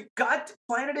 because you've got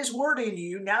planted his word in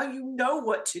you, now you know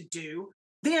what to do,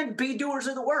 then be doers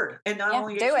of the word and not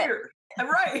only a hearer.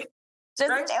 Right.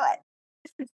 Just do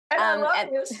it. And I love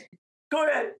this. Go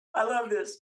ahead. I love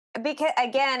this. Because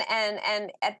again,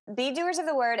 and be doers of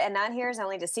the word and not hearers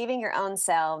only, deceiving your own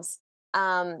selves.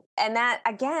 And that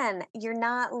again, you're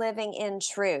not living in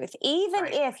truth. Even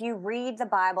if you read the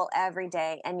Bible every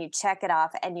day and you check it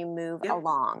off and you move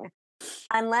along,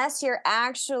 unless you're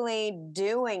actually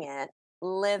doing it,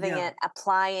 living it,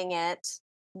 applying it,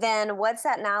 then what's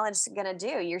that knowledge going to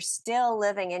do? You're still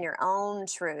living in your own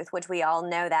truth, which we all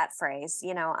know that phrase.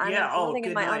 I'm living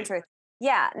in my own truth.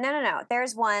 Yeah, no.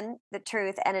 There's one, the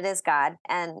truth, and it is God.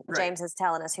 And James is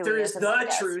telling us who there he is. There is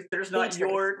the truth. There's not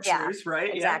your truth,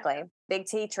 right? Exactly. Yeah. Big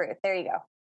T truth. There you go.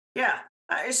 Yeah,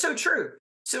 it's so true.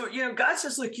 So, God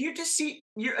says, look, you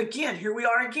again, here we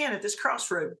are again at this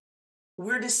crossroad.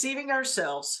 We're deceiving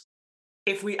ourselves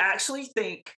if we actually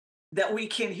think that we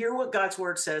can hear what God's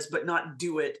word says, but not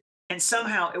do it. And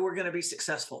somehow we're going to be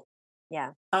successful.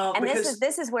 Yeah. And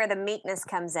this is where the meekness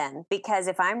comes in, because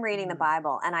if I'm reading the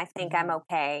Bible and I think I'm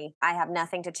okay, I have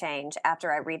nothing to change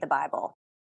after I read the Bible,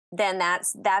 then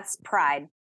that's pride,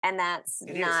 and that's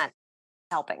not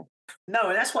helping. No,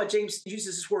 and that's why James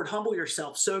uses this word humble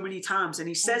yourself so many times, and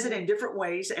he says it in different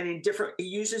ways and he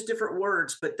uses different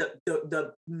words, but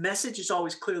the message is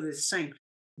always clearly the same.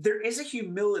 There is a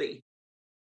humility.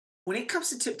 When it comes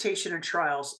to temptation and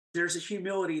trials, there's a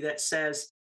humility that says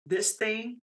this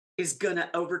thing is going to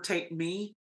overtake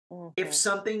me if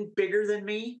something bigger than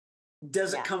me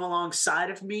doesn't come alongside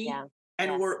of me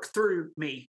and work through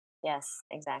me. Yes,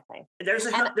 exactly. There's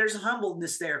a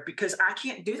humbleness there, because I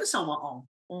can't do this on my own.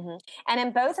 Mm-hmm. And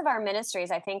in both of our ministries,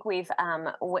 I think we've,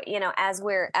 as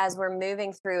we're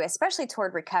moving through, especially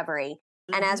toward recovery,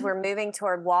 and as we're moving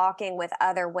toward walking with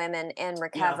other women in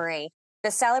recovery,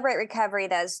 the Celebrate Recovery,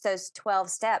 those 12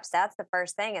 steps, that's the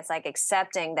first thing. It's like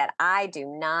accepting that I do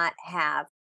not have.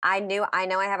 I know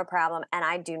I have a problem, and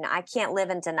I can't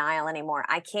live in denial anymore.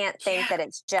 I can't think that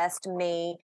it's just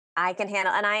me. I can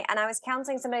handle. And I was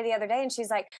counseling somebody the other day, and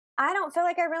she's like, I don't feel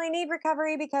like I really need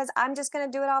recovery because I'm just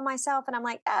going to do it all myself. And I'm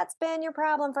like, that's been your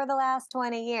problem for the last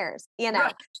 20 years. You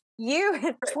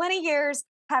 20 years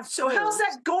have. So how's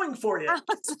that going for you?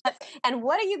 And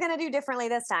what are you going to do differently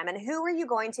this time? And who are you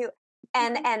going to?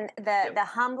 And the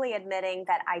humbly admitting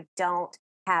that I don't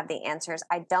have the answers.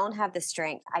 I don't have the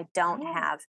strength. I don't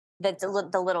have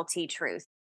the little T truth,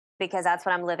 because that's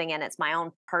what I'm living in. It's my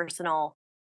own personal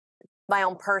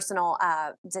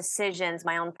decisions,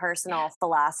 my own personal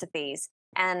philosophies.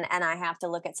 And I have to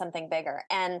look at something bigger.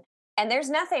 And there's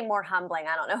nothing more humbling.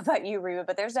 I don't know about you, Reba,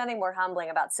 but there's nothing more humbling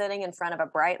about sitting in front of a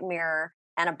bright mirror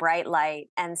and a bright light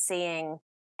and seeing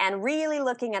and really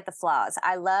looking at the flaws.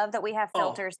 I love that we have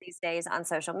filters these days on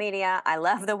social media. I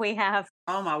love that we have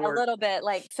a little bit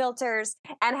like filters.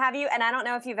 And I don't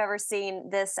know if you've ever seen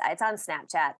this, it's on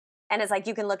Snapchat. And it's like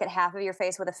you can look at half of your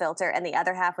face with a filter and the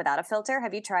other half without a filter.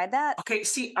 Have you tried that? Okay,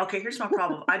 here's my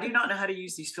problem. I do not know how to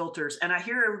use these filters. And I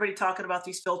hear everybody talking about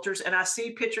these filters, and I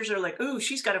see pictures that are like, ooh,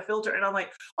 she's got a filter. And I'm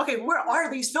like, okay, where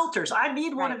are these filters? I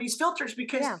need one of these filters,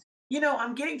 because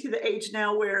I'm getting to the age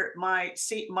now where my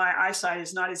eyesight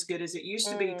is not as good as it used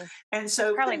to be. And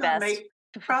so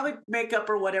probably makeup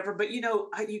or whatever, but you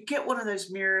get one of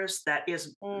those mirrors that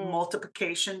is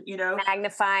multiplication,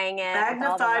 magnifying it,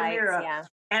 magnified mirror.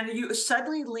 And you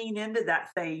suddenly lean into that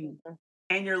thing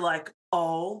and you're like,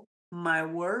 oh my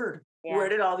word, where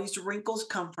did all these wrinkles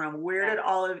come from? Where did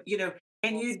all of,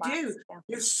 and you do,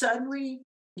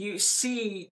 you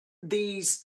see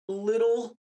these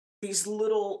little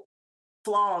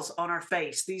flaws on our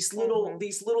face, these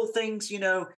little things,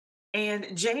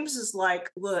 and James is like,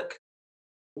 look,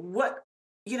 what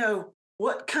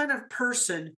kind of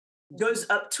person goes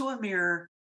up to a mirror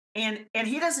and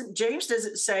James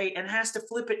doesn't say and has to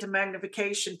flip it to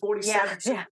magnification 47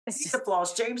 see the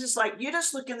flaws. James is like, you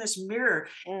just look in this mirror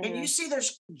and you see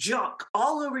there's junk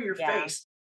all over your face.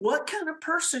 What kind of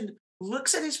person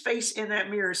looks at his face in that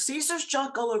mirror, sees there's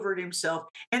junk all over it himself,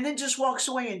 and then just walks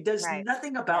away and does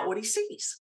nothing about what he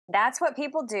sees? That's what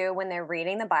people do when they're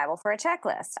reading the Bible for a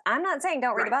checklist. I'm not saying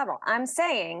don't read the Bible. I'm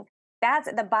saying that's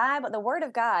the Bible. The Word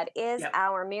of God is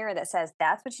our mirror that says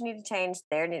that's what you need to change.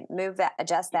 There, move that,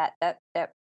 adjust that,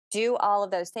 do all of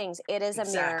those things. It is a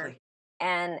mirror.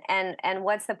 And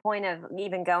what's the point of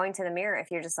even going to the mirror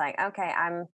if you're just like, okay,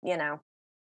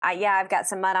 I've got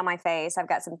some mud on my face. I've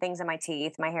got some things in my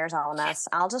teeth. My hair's all a mess.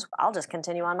 I'll just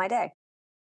continue on my day.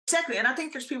 Exactly. And I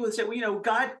think there's people that say, well,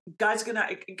 God's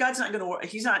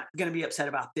he's not going to be upset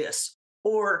about this,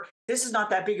 or this is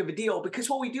not that big of a deal, because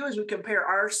what we do is we compare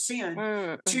our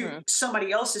sin to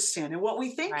somebody else's sin. And what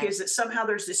we think is that somehow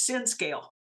there's this sin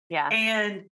scale. Yeah.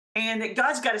 And And that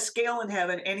God's got a scale in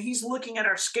heaven, and he's looking at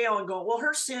our scale and going, well,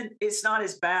 her sin is not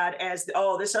as bad as,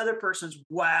 this other person's,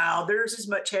 wow, theirs is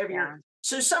much heavier. Yeah.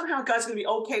 So somehow God's going to be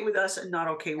okay with us and not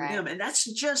okay with him. And that's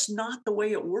just not the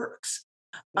way it works.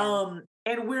 Yeah.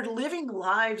 And we're living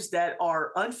lives that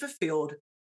are unfulfilled,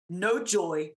 no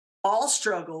joy, all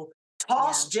struggle,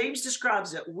 tossed. Yeah. James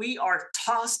describes it. We are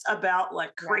tossed about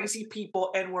like crazy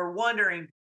people, and we're wondering,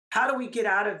 how do we get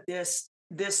out of this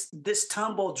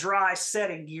tumble dry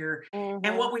setting here? Mm-hmm.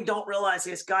 And what we don't realize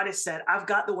is God has said, I've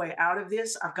got the way out of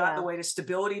this. I've got the way to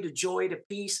stability, to joy, to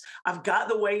peace. I've got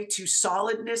the way to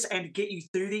solidness and to get you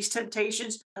through these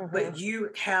temptations. Mm-hmm. But you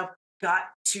have got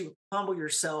to humble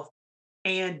yourself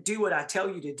and do what I tell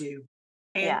you to do.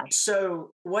 And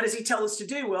so what does he tell us to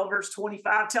do? Well, verse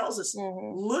 25 tells us,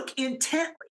 look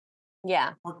intently.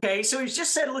 Yeah. Okay. So he's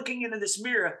just said, looking into this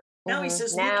mirror. Now he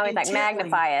says, now he's like,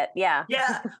 magnify it. Yeah.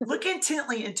 Yeah. Look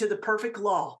intently into the perfect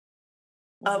law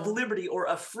of liberty or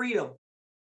of freedom.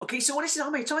 Okay. So what is he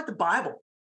talking about? He's talking about the Bible.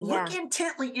 Look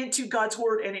intently into God's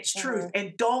word and its truth.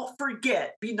 And don't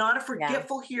forget, be not a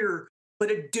forgetful hearer, but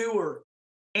a doer.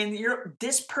 And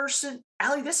this person,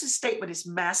 Allie, this statement is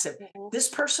massive. This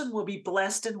person will be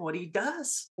blessed in what he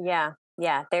does. Yeah.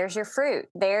 Yeah. There's your fruit.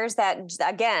 There's that,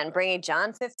 again, bringing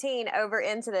John 15 over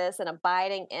into this and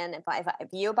abiding in, if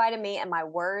you abide in me and my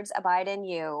words abide in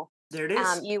you, there it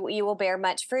is. You will bear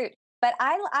much fruit. But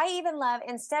I even love,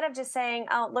 instead of just saying,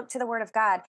 oh, look to the word of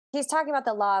God, he's talking about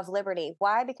the law of liberty.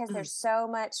 Why? Because there's so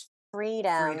much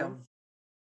freedom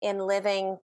in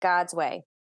living God's way.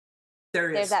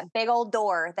 There's that big old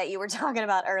door that you were talking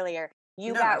about earlier.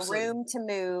 You got room to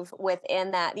move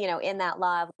within that, in that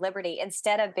law of liberty,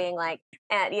 instead of being like,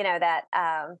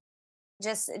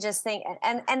 just think.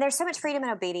 And there's so much freedom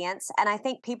and obedience. And I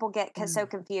think people get so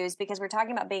confused because we're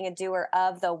talking about being a doer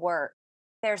of the work.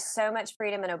 There's so much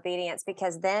freedom and obedience,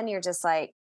 because then you're just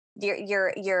like,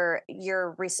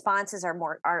 your responses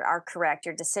are correct.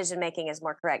 Your decision making is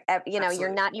more correct.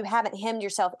 You haven't hemmed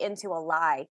yourself into a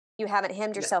lie. You haven't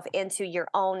hemmed yourself into your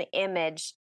own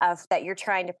image of that you're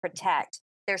trying to protect.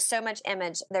 There's so much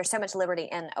liberty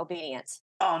and obedience.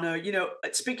 Oh no,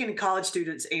 speaking to college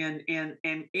students and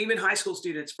even high school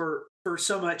students for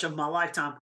so much of my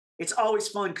lifetime, it's always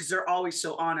fun because they're always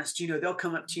so honest. They'll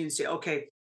come up to you and say, okay,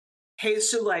 hey,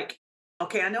 so like,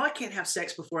 okay, I know I can't have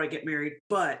sex before I get married,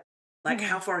 but like,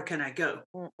 how far can I go?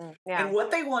 Yeah. And what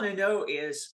they want to know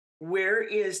is, where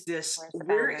is this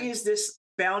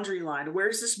boundary line?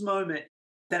 Where's this moment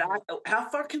that how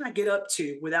far can I get up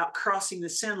to without crossing the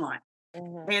sin line?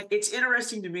 And it's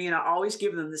interesting to me, and I always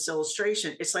give them this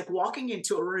illustration. It's like walking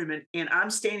into a room and I'm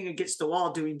standing against the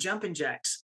wall doing jumping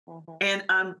jacks, and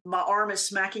my arm is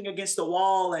smacking against the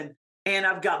wall, and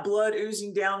I've got blood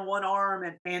oozing down one arm,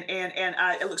 and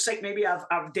it looks like maybe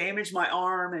I've damaged my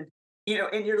arm, and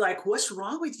and you're like, what's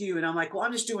wrong with you? And I'm like, well,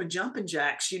 I'm just doing jumping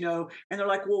jacks, and they're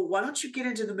like, well, why don't you get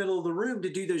into the middle of the room to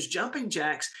do those jumping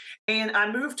jacks? And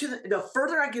I move to the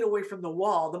further I get away from the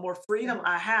wall, the more freedom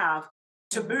I have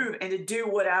to move and to do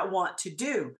what I want to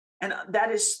do. And that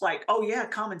is like, oh yeah,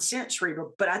 common sense, Reba.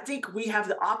 But I think we have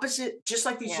the opposite, just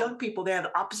like these young people, they have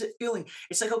the opposite feeling.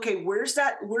 It's like, okay, where's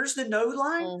the no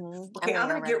line? Okay, I'm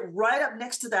going to get right up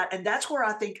next to that. And that's where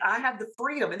I think I have the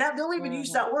freedom. And that they'll even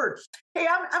use that word. Hey,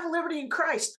 I'm liberty in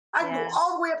Christ. I can go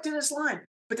all the way up to this line.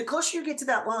 But the closer you get to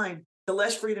that line, the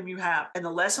less freedom you have, and the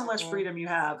less and less freedom you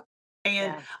have.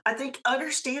 And I think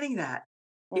understanding that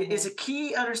is a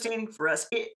key understanding for us.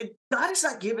 God does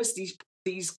not give us these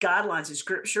guidelines in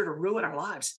Scripture to ruin our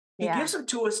lives. He gives them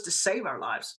to us to save our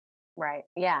lives. Right.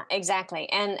 Yeah, exactly.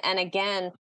 And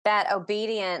again, that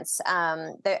obedience,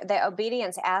 the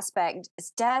obedience aspect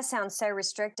does sound so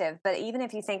restrictive, but even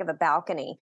if you think of a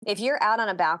balcony, if you're out on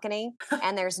a balcony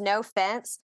and there's no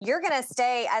fence, you're going to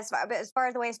stay as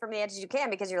far away from the edge as you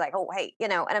can, because you're like, oh, hey,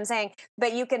 and I'm saying,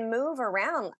 but you can move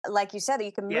around, like you said,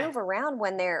 you can move around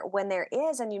when there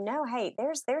is, and hey,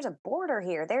 there's a border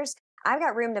here. I've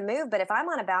got room to move, but if I'm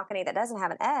on a balcony that doesn't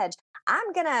have an edge,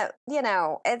 I'm gonna,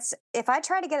 if I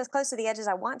try to get as close to the edge as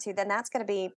I want to, then that's going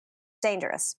to be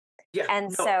dangerous. Yeah.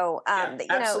 And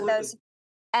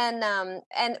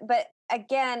but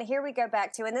again, here we go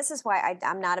back to, and this is why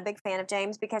I'm not a big fan of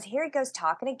James, because here he goes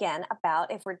talking again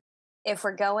about if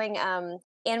we're going,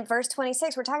 in verse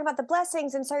 26, we're talking about the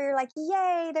blessings. And so you're like,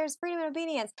 yay, there's freedom and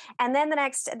obedience. And then the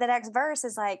next verse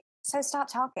is like, so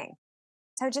stop talking.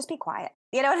 So just be quiet.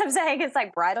 You know what I'm saying? It's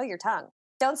like, bridle your tongue.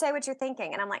 Don't say what you're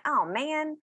thinking. And I'm like, oh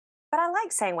man, but I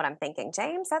like saying what I'm thinking,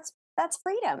 James. That's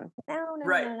freedom.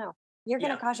 No. You're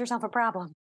going to cause yourself a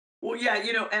problem. Well, yeah,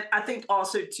 and I think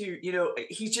also too,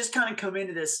 he's just kind of come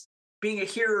into this being a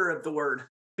hearer of the word,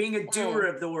 being a doer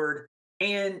of the word.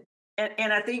 And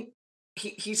and I think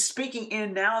he's speaking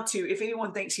in now to, if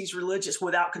anyone thinks he's religious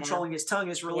without controlling his tongue,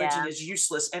 his religion is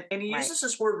useless. And he uses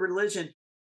this word religion.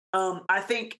 I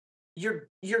think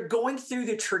you're going through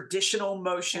the traditional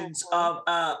motions of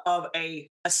a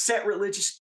set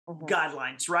religious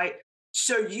guidelines, right?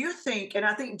 So you think, and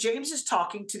I think James is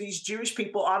talking to these Jewish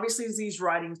people, obviously, as he's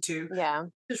writing to,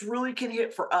 this really can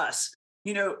hit for us.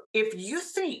 You know, if you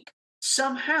think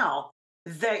somehow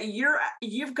that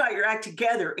you've got your act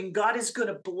together and God is going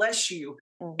to bless you,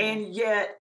 and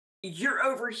yet you're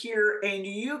over here and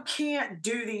you can't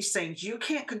do these things. You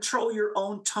can't control your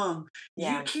own tongue.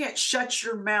 You can't shut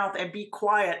your mouth and be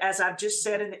quiet, as I've just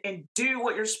said, and do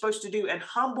what you're supposed to do and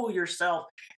humble yourself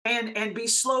and be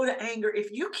slow to anger.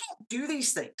 If you can't do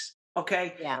these things,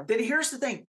 okay, then here's the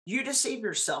thing. You deceive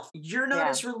yourself. You're not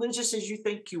as religious as you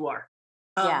think you are.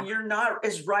 You're not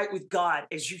as right with God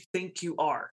as you think you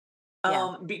are.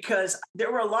 Because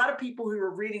there were a lot of people who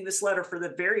were reading this letter for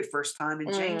the very first time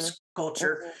in James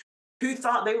culture who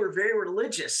thought they were very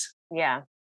religious. Yeah.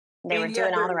 They were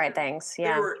doing all the right things.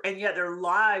 Yeah. And yet their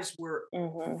lives were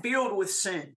filled with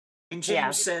sin. And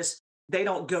James says they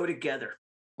don't go together.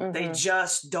 They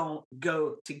just don't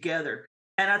go together.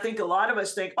 And I think a lot of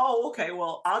us think, oh, okay,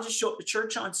 well, I'll just show up to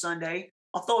church on Sunday.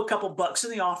 I'll throw a couple bucks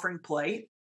in the offering plate,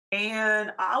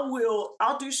 and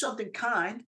I'll do something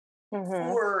kind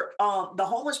for the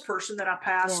homeless person that I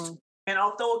passed, and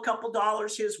I'll throw a couple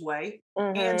dollars his way.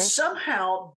 And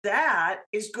somehow that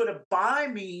is going to buy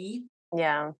me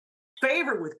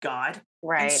favor with God.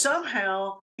 Right. And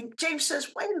somehow, and James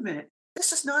says, wait a minute,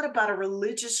 this is not about a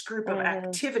religious group of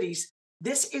activities.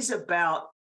 This is about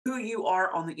who you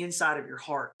are on the inside of your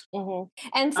heart.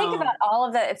 And think about all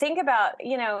of the, think about,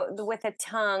 you know, with the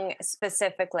tongue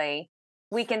specifically,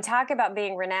 we can talk about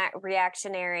being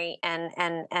reactionary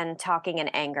and talking in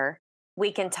anger.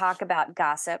 We can talk about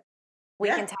gossip. We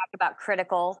can talk about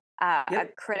a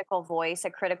critical voice,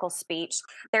 a critical speech.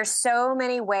 There's so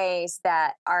many ways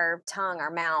that our tongue,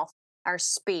 our mouth, our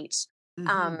speech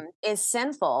is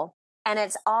sinful. And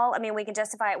it's all, I mean, we can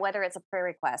justify it, whether it's a prayer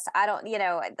request. I don't, you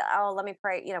know, oh, let me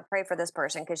pray, you know, pray for this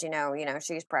person because, you know,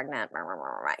 she's pregnant,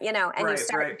 you know, and you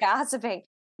start gossiping.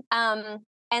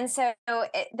 And so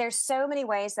there's so many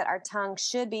ways that our tongue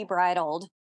should be bridled.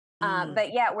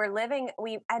 But yet we're living,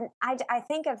 I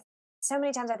think of so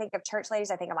many times, I think of church ladies,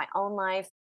 I think of my own life,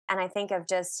 and I think of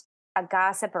just a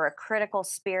gossip or a critical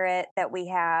spirit that we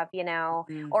have, you know,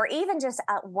 or even just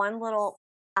one little,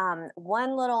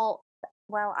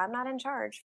 well, I'm not in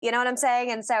charge. You know what I'm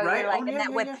saying? And so you're like,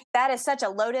 that is such a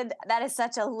loaded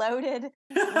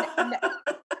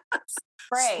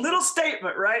phrase. Little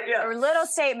statement, right? Yeah. A little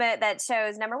statement that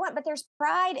shows, number one, but there's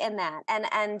pride in that.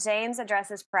 And James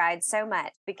addresses pride so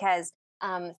much because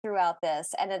throughout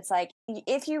this, and it's like,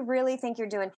 if you really think you're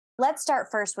doing, let's start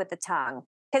first with the tongue,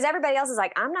 because everybody else is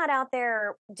like, I'm not out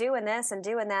there doing this and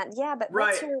doing that. Yeah, but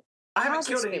I haven't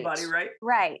killed anybody, right?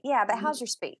 Right. Yeah, but how's your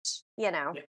speech? You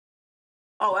know? Yeah.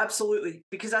 Oh, absolutely.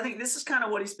 Because I think this is kind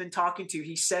of what he's been talking to.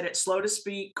 He said it, slow to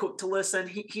speak, quick to listen.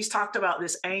 He's talked about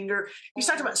this anger. He's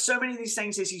talked about so many of these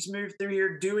things as he's moved through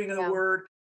here, doing the word.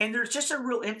 And there's just a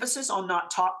real emphasis on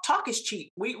not talk. Talk is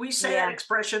cheap. We say that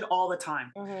expression all the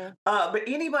time. But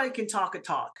anybody can talk a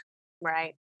talk.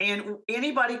 Right. And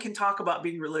anybody can talk about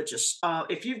being religious.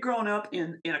 If you've grown up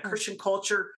in a Christian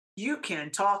culture, you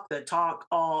can talk the talk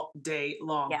all day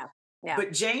long. Yeah.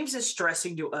 But James is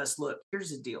stressing to us, look, here's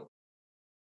the deal.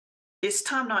 It's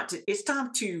time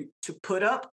to put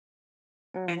up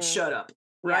and shut up,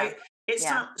 right? It's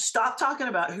time. Stop talking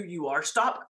about who you are.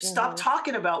 Stop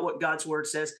talking about what God's word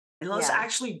says, and let's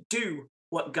actually do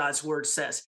what God's word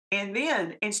says. And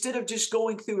then instead of just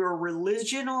going through a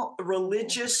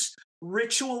religious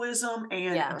ritualism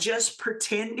and just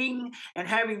pretending and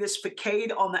having this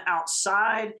facade on the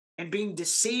outside and being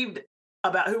deceived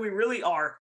about who we really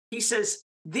are, he says,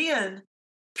 then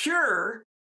pure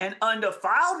and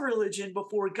undefiled religion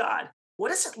before God. What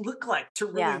does it look like to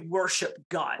really worship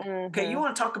God? Okay, you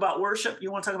want to talk about worship?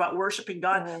 You want to talk about worshiping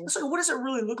God? So what does it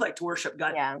really look like to worship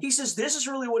God? He says, this is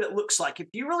really what it looks like. If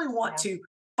you really want to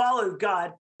follow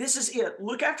God, this is it.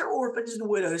 Look after orphans and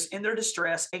widows in their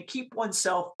distress and keep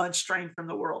oneself unstrained from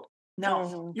the world.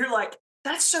 Now, you're like,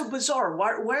 that's so bizarre.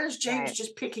 Why is James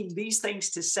just picking these things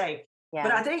to say? Yeah.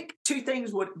 But I think two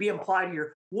things would be implied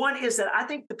here. One is that I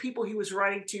think the people he was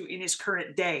writing to in his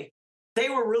current day, they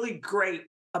were really great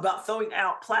about throwing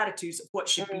out platitudes of what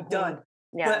should be done.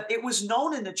 Yeah. But it was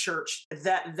known in the church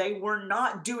that they were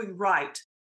not doing right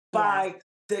by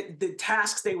the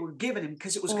tasks they were giving him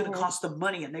because it was going to cost them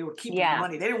money, and they were keeping the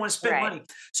money. They didn't want to spend money.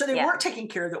 So they weren't taking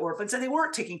care of the orphans, and they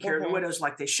weren't taking care of the widows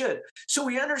like they should. So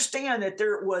we understand that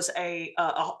there was a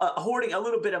hoarding, a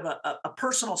little bit of a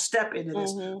personal step into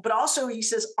this. But also, he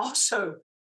says, also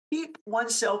keep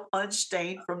oneself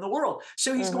unstained from the world.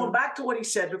 So he's going back to what he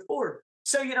said before.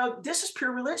 So, this is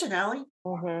pure religion, Allie.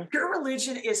 Pure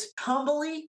religion is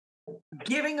humbly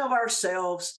giving of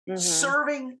ourselves,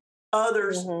 serving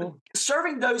others,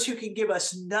 serving those who can give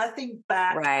us nothing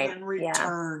back in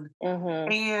return,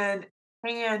 and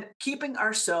keeping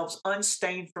ourselves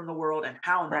unstained from the world. And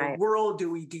how in the world do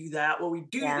we do that? Well, we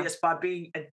do this by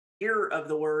being a hearer of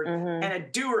the word and a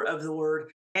doer of the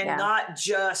word, and not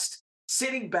just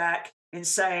sitting back and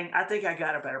saying, I think I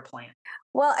got a better plan.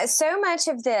 Well, so much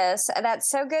of this, that's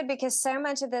so good, because so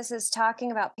much of this is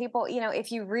talking about people, if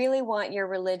you really want your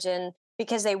religion,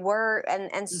 because they were,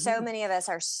 and so many of us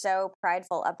are so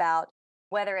prideful about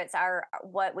whether it's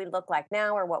what we look like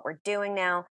now or what we're doing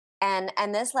now. And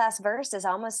this last verse is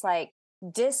almost like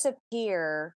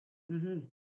disappear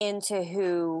into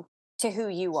who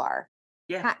you are.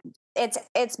 Yeah.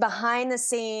 It's behind the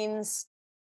scenes,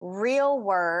 real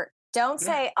work. Don't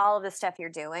say all of the stuff you're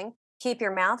doing. Keep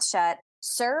your mouth shut.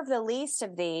 Serve the least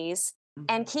of these.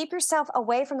 And keep yourself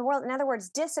away from the world. In other words,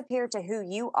 disappear to who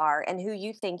you are and who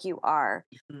you think you are,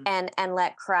 and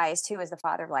let Christ, who is the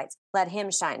Father of lights, let him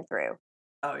shine through.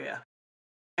 Oh yeah.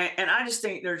 And I just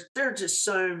think there are just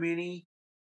so many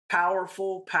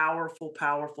powerful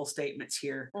statements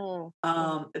here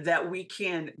that we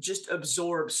can just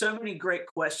absorb. So many great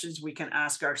questions we can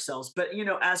ask ourselves. But,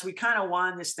 as we kind of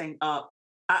wind this thing up,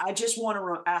 I just want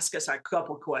to ask us a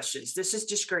couple questions. This is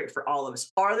just great for all of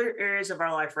us. Are there areas of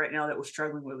our life right now that we're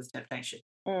struggling with temptation?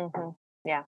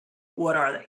 Yeah. What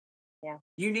are they? Yeah.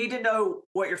 You need to know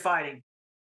what you're fighting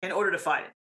in order to fight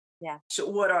it. Yeah. So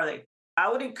what are they?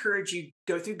 I would encourage you,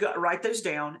 go through God, write those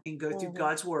down and go through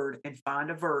God's word and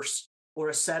find a verse or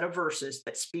a set of verses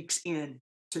that speaks in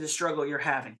to the struggle you're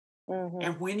having.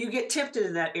 And when you get tempted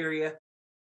in that area,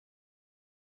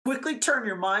 quickly turn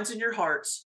your minds and your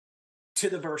hearts to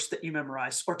the verse that you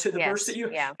memorize, or to the verse that you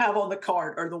have on the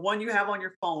card, or the one you have on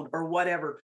your phone, or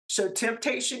whatever. So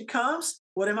temptation comes.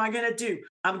 What am I going to do?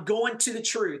 I'm going to the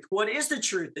truth. What is the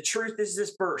truth? The truth is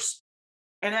this verse.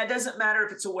 And that doesn't matter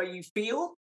if it's a way you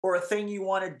feel, or a thing you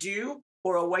want to do,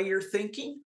 or a way you're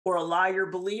thinking, or a lie you're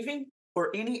believing,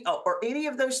 or any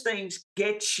of those things.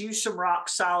 Get you some rock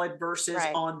solid verses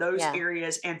on those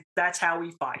areas, and that's how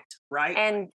we fight,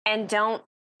 right? And don't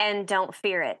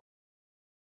fear it.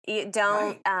 You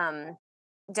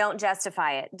don't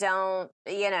justify it. Don't,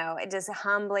 just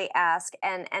humbly ask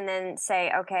and then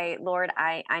say, okay, Lord,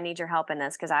 I need your help in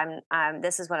this, because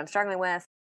this is what I'm struggling with,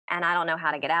 and I don't know how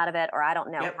to get out of it, or I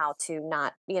don't know how to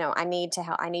not, I need to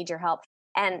help. I need your help.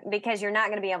 And because you're not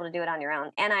going to be able to do it on your own.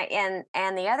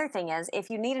 And the other thing is, if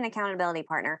you need an accountability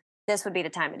partner, this would be the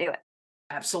time to do it.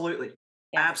 Absolutely.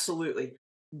 Yeah. Absolutely.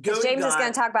 James is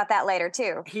going to talk about that later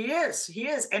too. He is.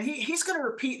 And he's going to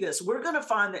repeat this. We're going to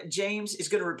find that James is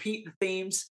going to repeat the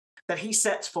themes that he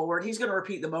sets forward. He's going to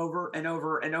repeat them over and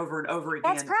over and over and over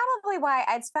again. That's probably why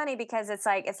it's funny, because it's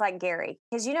like Gary.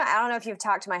 Because, I don't know if you've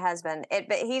talked to my husband,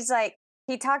 but he's like,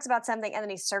 he talks about something and then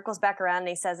he circles back around and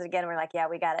he says it again. And we're like, yeah,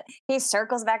 we got it. He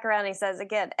circles back around and he says it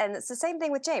again. And it's the same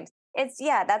thing with James.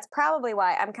 That's probably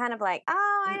why I'm kind of like,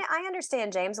 I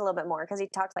understand James a little bit more, because he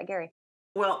talks like Gary.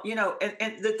 Well,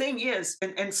 and the thing is,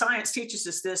 and science teaches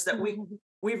us this, that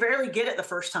we rarely get it the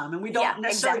first time, and we don't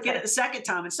necessarily get it the second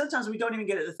time, and sometimes we don't even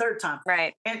get it the third time.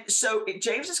 Right. And so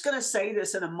James is going to say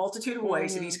this in a multitude of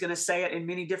ways, and he's going to say it in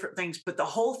many different things. But the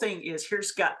whole thing is,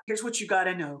 here's what you got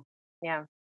to know. Yeah.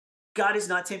 God is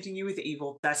not tempting you with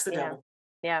evil. That's the devil.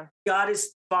 Yeah. God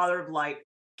is Father of light.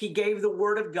 He gave the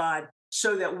word of God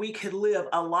so that we could live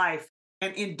a life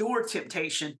and endure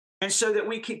temptation, and so that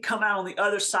we could come out on the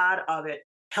other side of it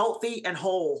healthy and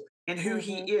whole in who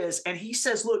he is. And he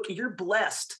says, look, you're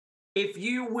blessed if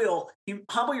you will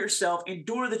humble yourself,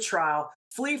 endure the trial,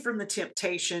 flee from the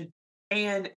temptation,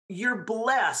 and you're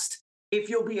blessed if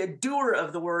you'll be a doer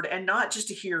of the word and not just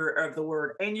a hearer of the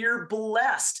word. And you're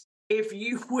blessed if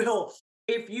you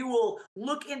will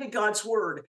look into God's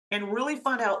word and really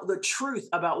find out the truth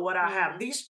about what I have.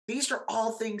 These are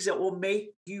all things that will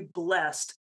make you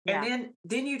blessed. And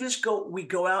then you just we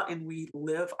go out and we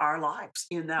live our lives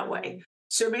in that way.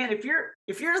 So man, if you're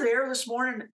there this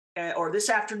morning or this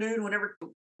afternoon,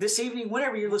 this evening,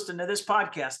 whenever you're listening to this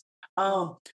podcast,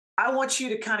 I want you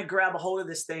to kind of grab a hold of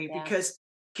this thing, because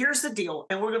here's the deal.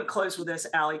 And we're going to close with this,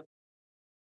 Allie.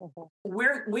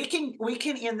 We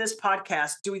can end this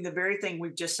podcast doing the very thing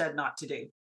we've just said not to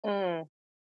do.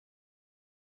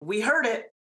 We heard it.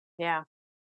 Yeah.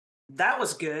 That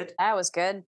was good. That was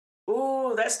good.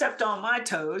 Ooh, that stepped on my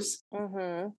toes.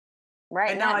 Mm-hmm.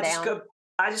 Right. And now I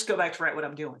just go back to write what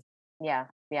I'm doing. Yeah.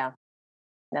 Yeah.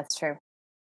 That's true.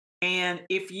 And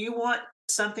if you want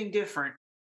something different,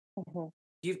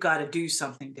 you've got to do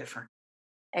something different.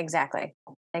 Exactly.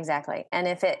 And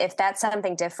if that's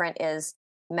something different is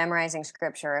memorizing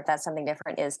scripture, if that's something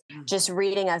different is just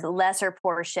reading a lesser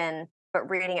portion, but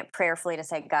reading it prayerfully to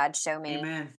say, God, show me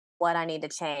what I need to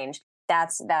change.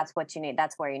 That's what you need.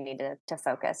 That's where you need to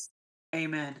focus.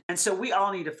 Amen. And so we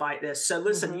all need to fight this. So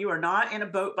listen, you are not in a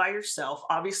boat by yourself.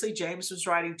 Obviously, James was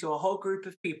writing to a whole group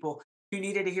of people who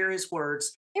needed to hear his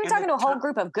words. He was talking to a whole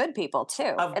group of good people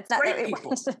too. It's not great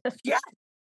people. Yeah.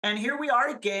 And here we are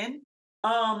again.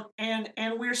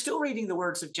 And we're still reading the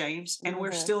words of James, and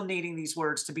we're still needing these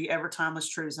words to be ever timeless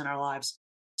truths in our lives.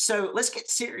 So let's get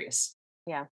serious.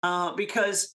 Yeah.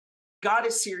 Because God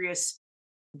is serious.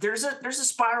 There's a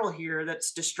spiral here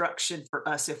that's destruction for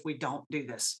us if we don't do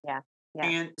this. Yeah. Yeah.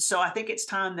 And so I think it's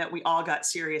time that we all got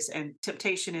serious, and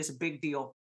temptation is a big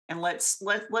deal. And let's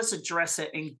address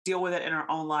it and deal with it in our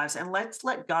own lives. And let's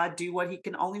let God do what he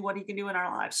can do in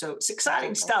our lives. So it's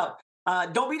exciting stuff.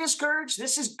 Don't be discouraged.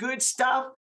 This is good stuff.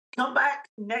 Come back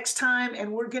next time,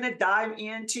 and we're going to dive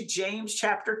into James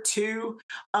chapter 2.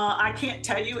 I can't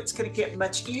tell you it's going to get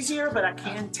much easier, but I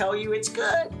can tell you it's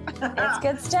good. It's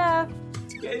good stuff.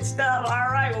 It's good stuff.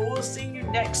 All right. Well, we'll see you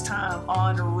next time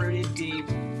on Rooted Deep.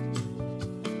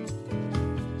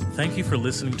 Thank you for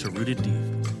listening to Rooted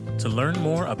Deep. To learn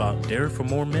more about Dare for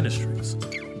More Ministries,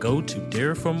 go to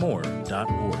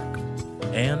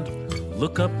dareformore.org and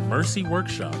look up Mercy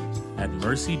Workshop at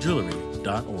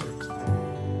mercyjewelry.org.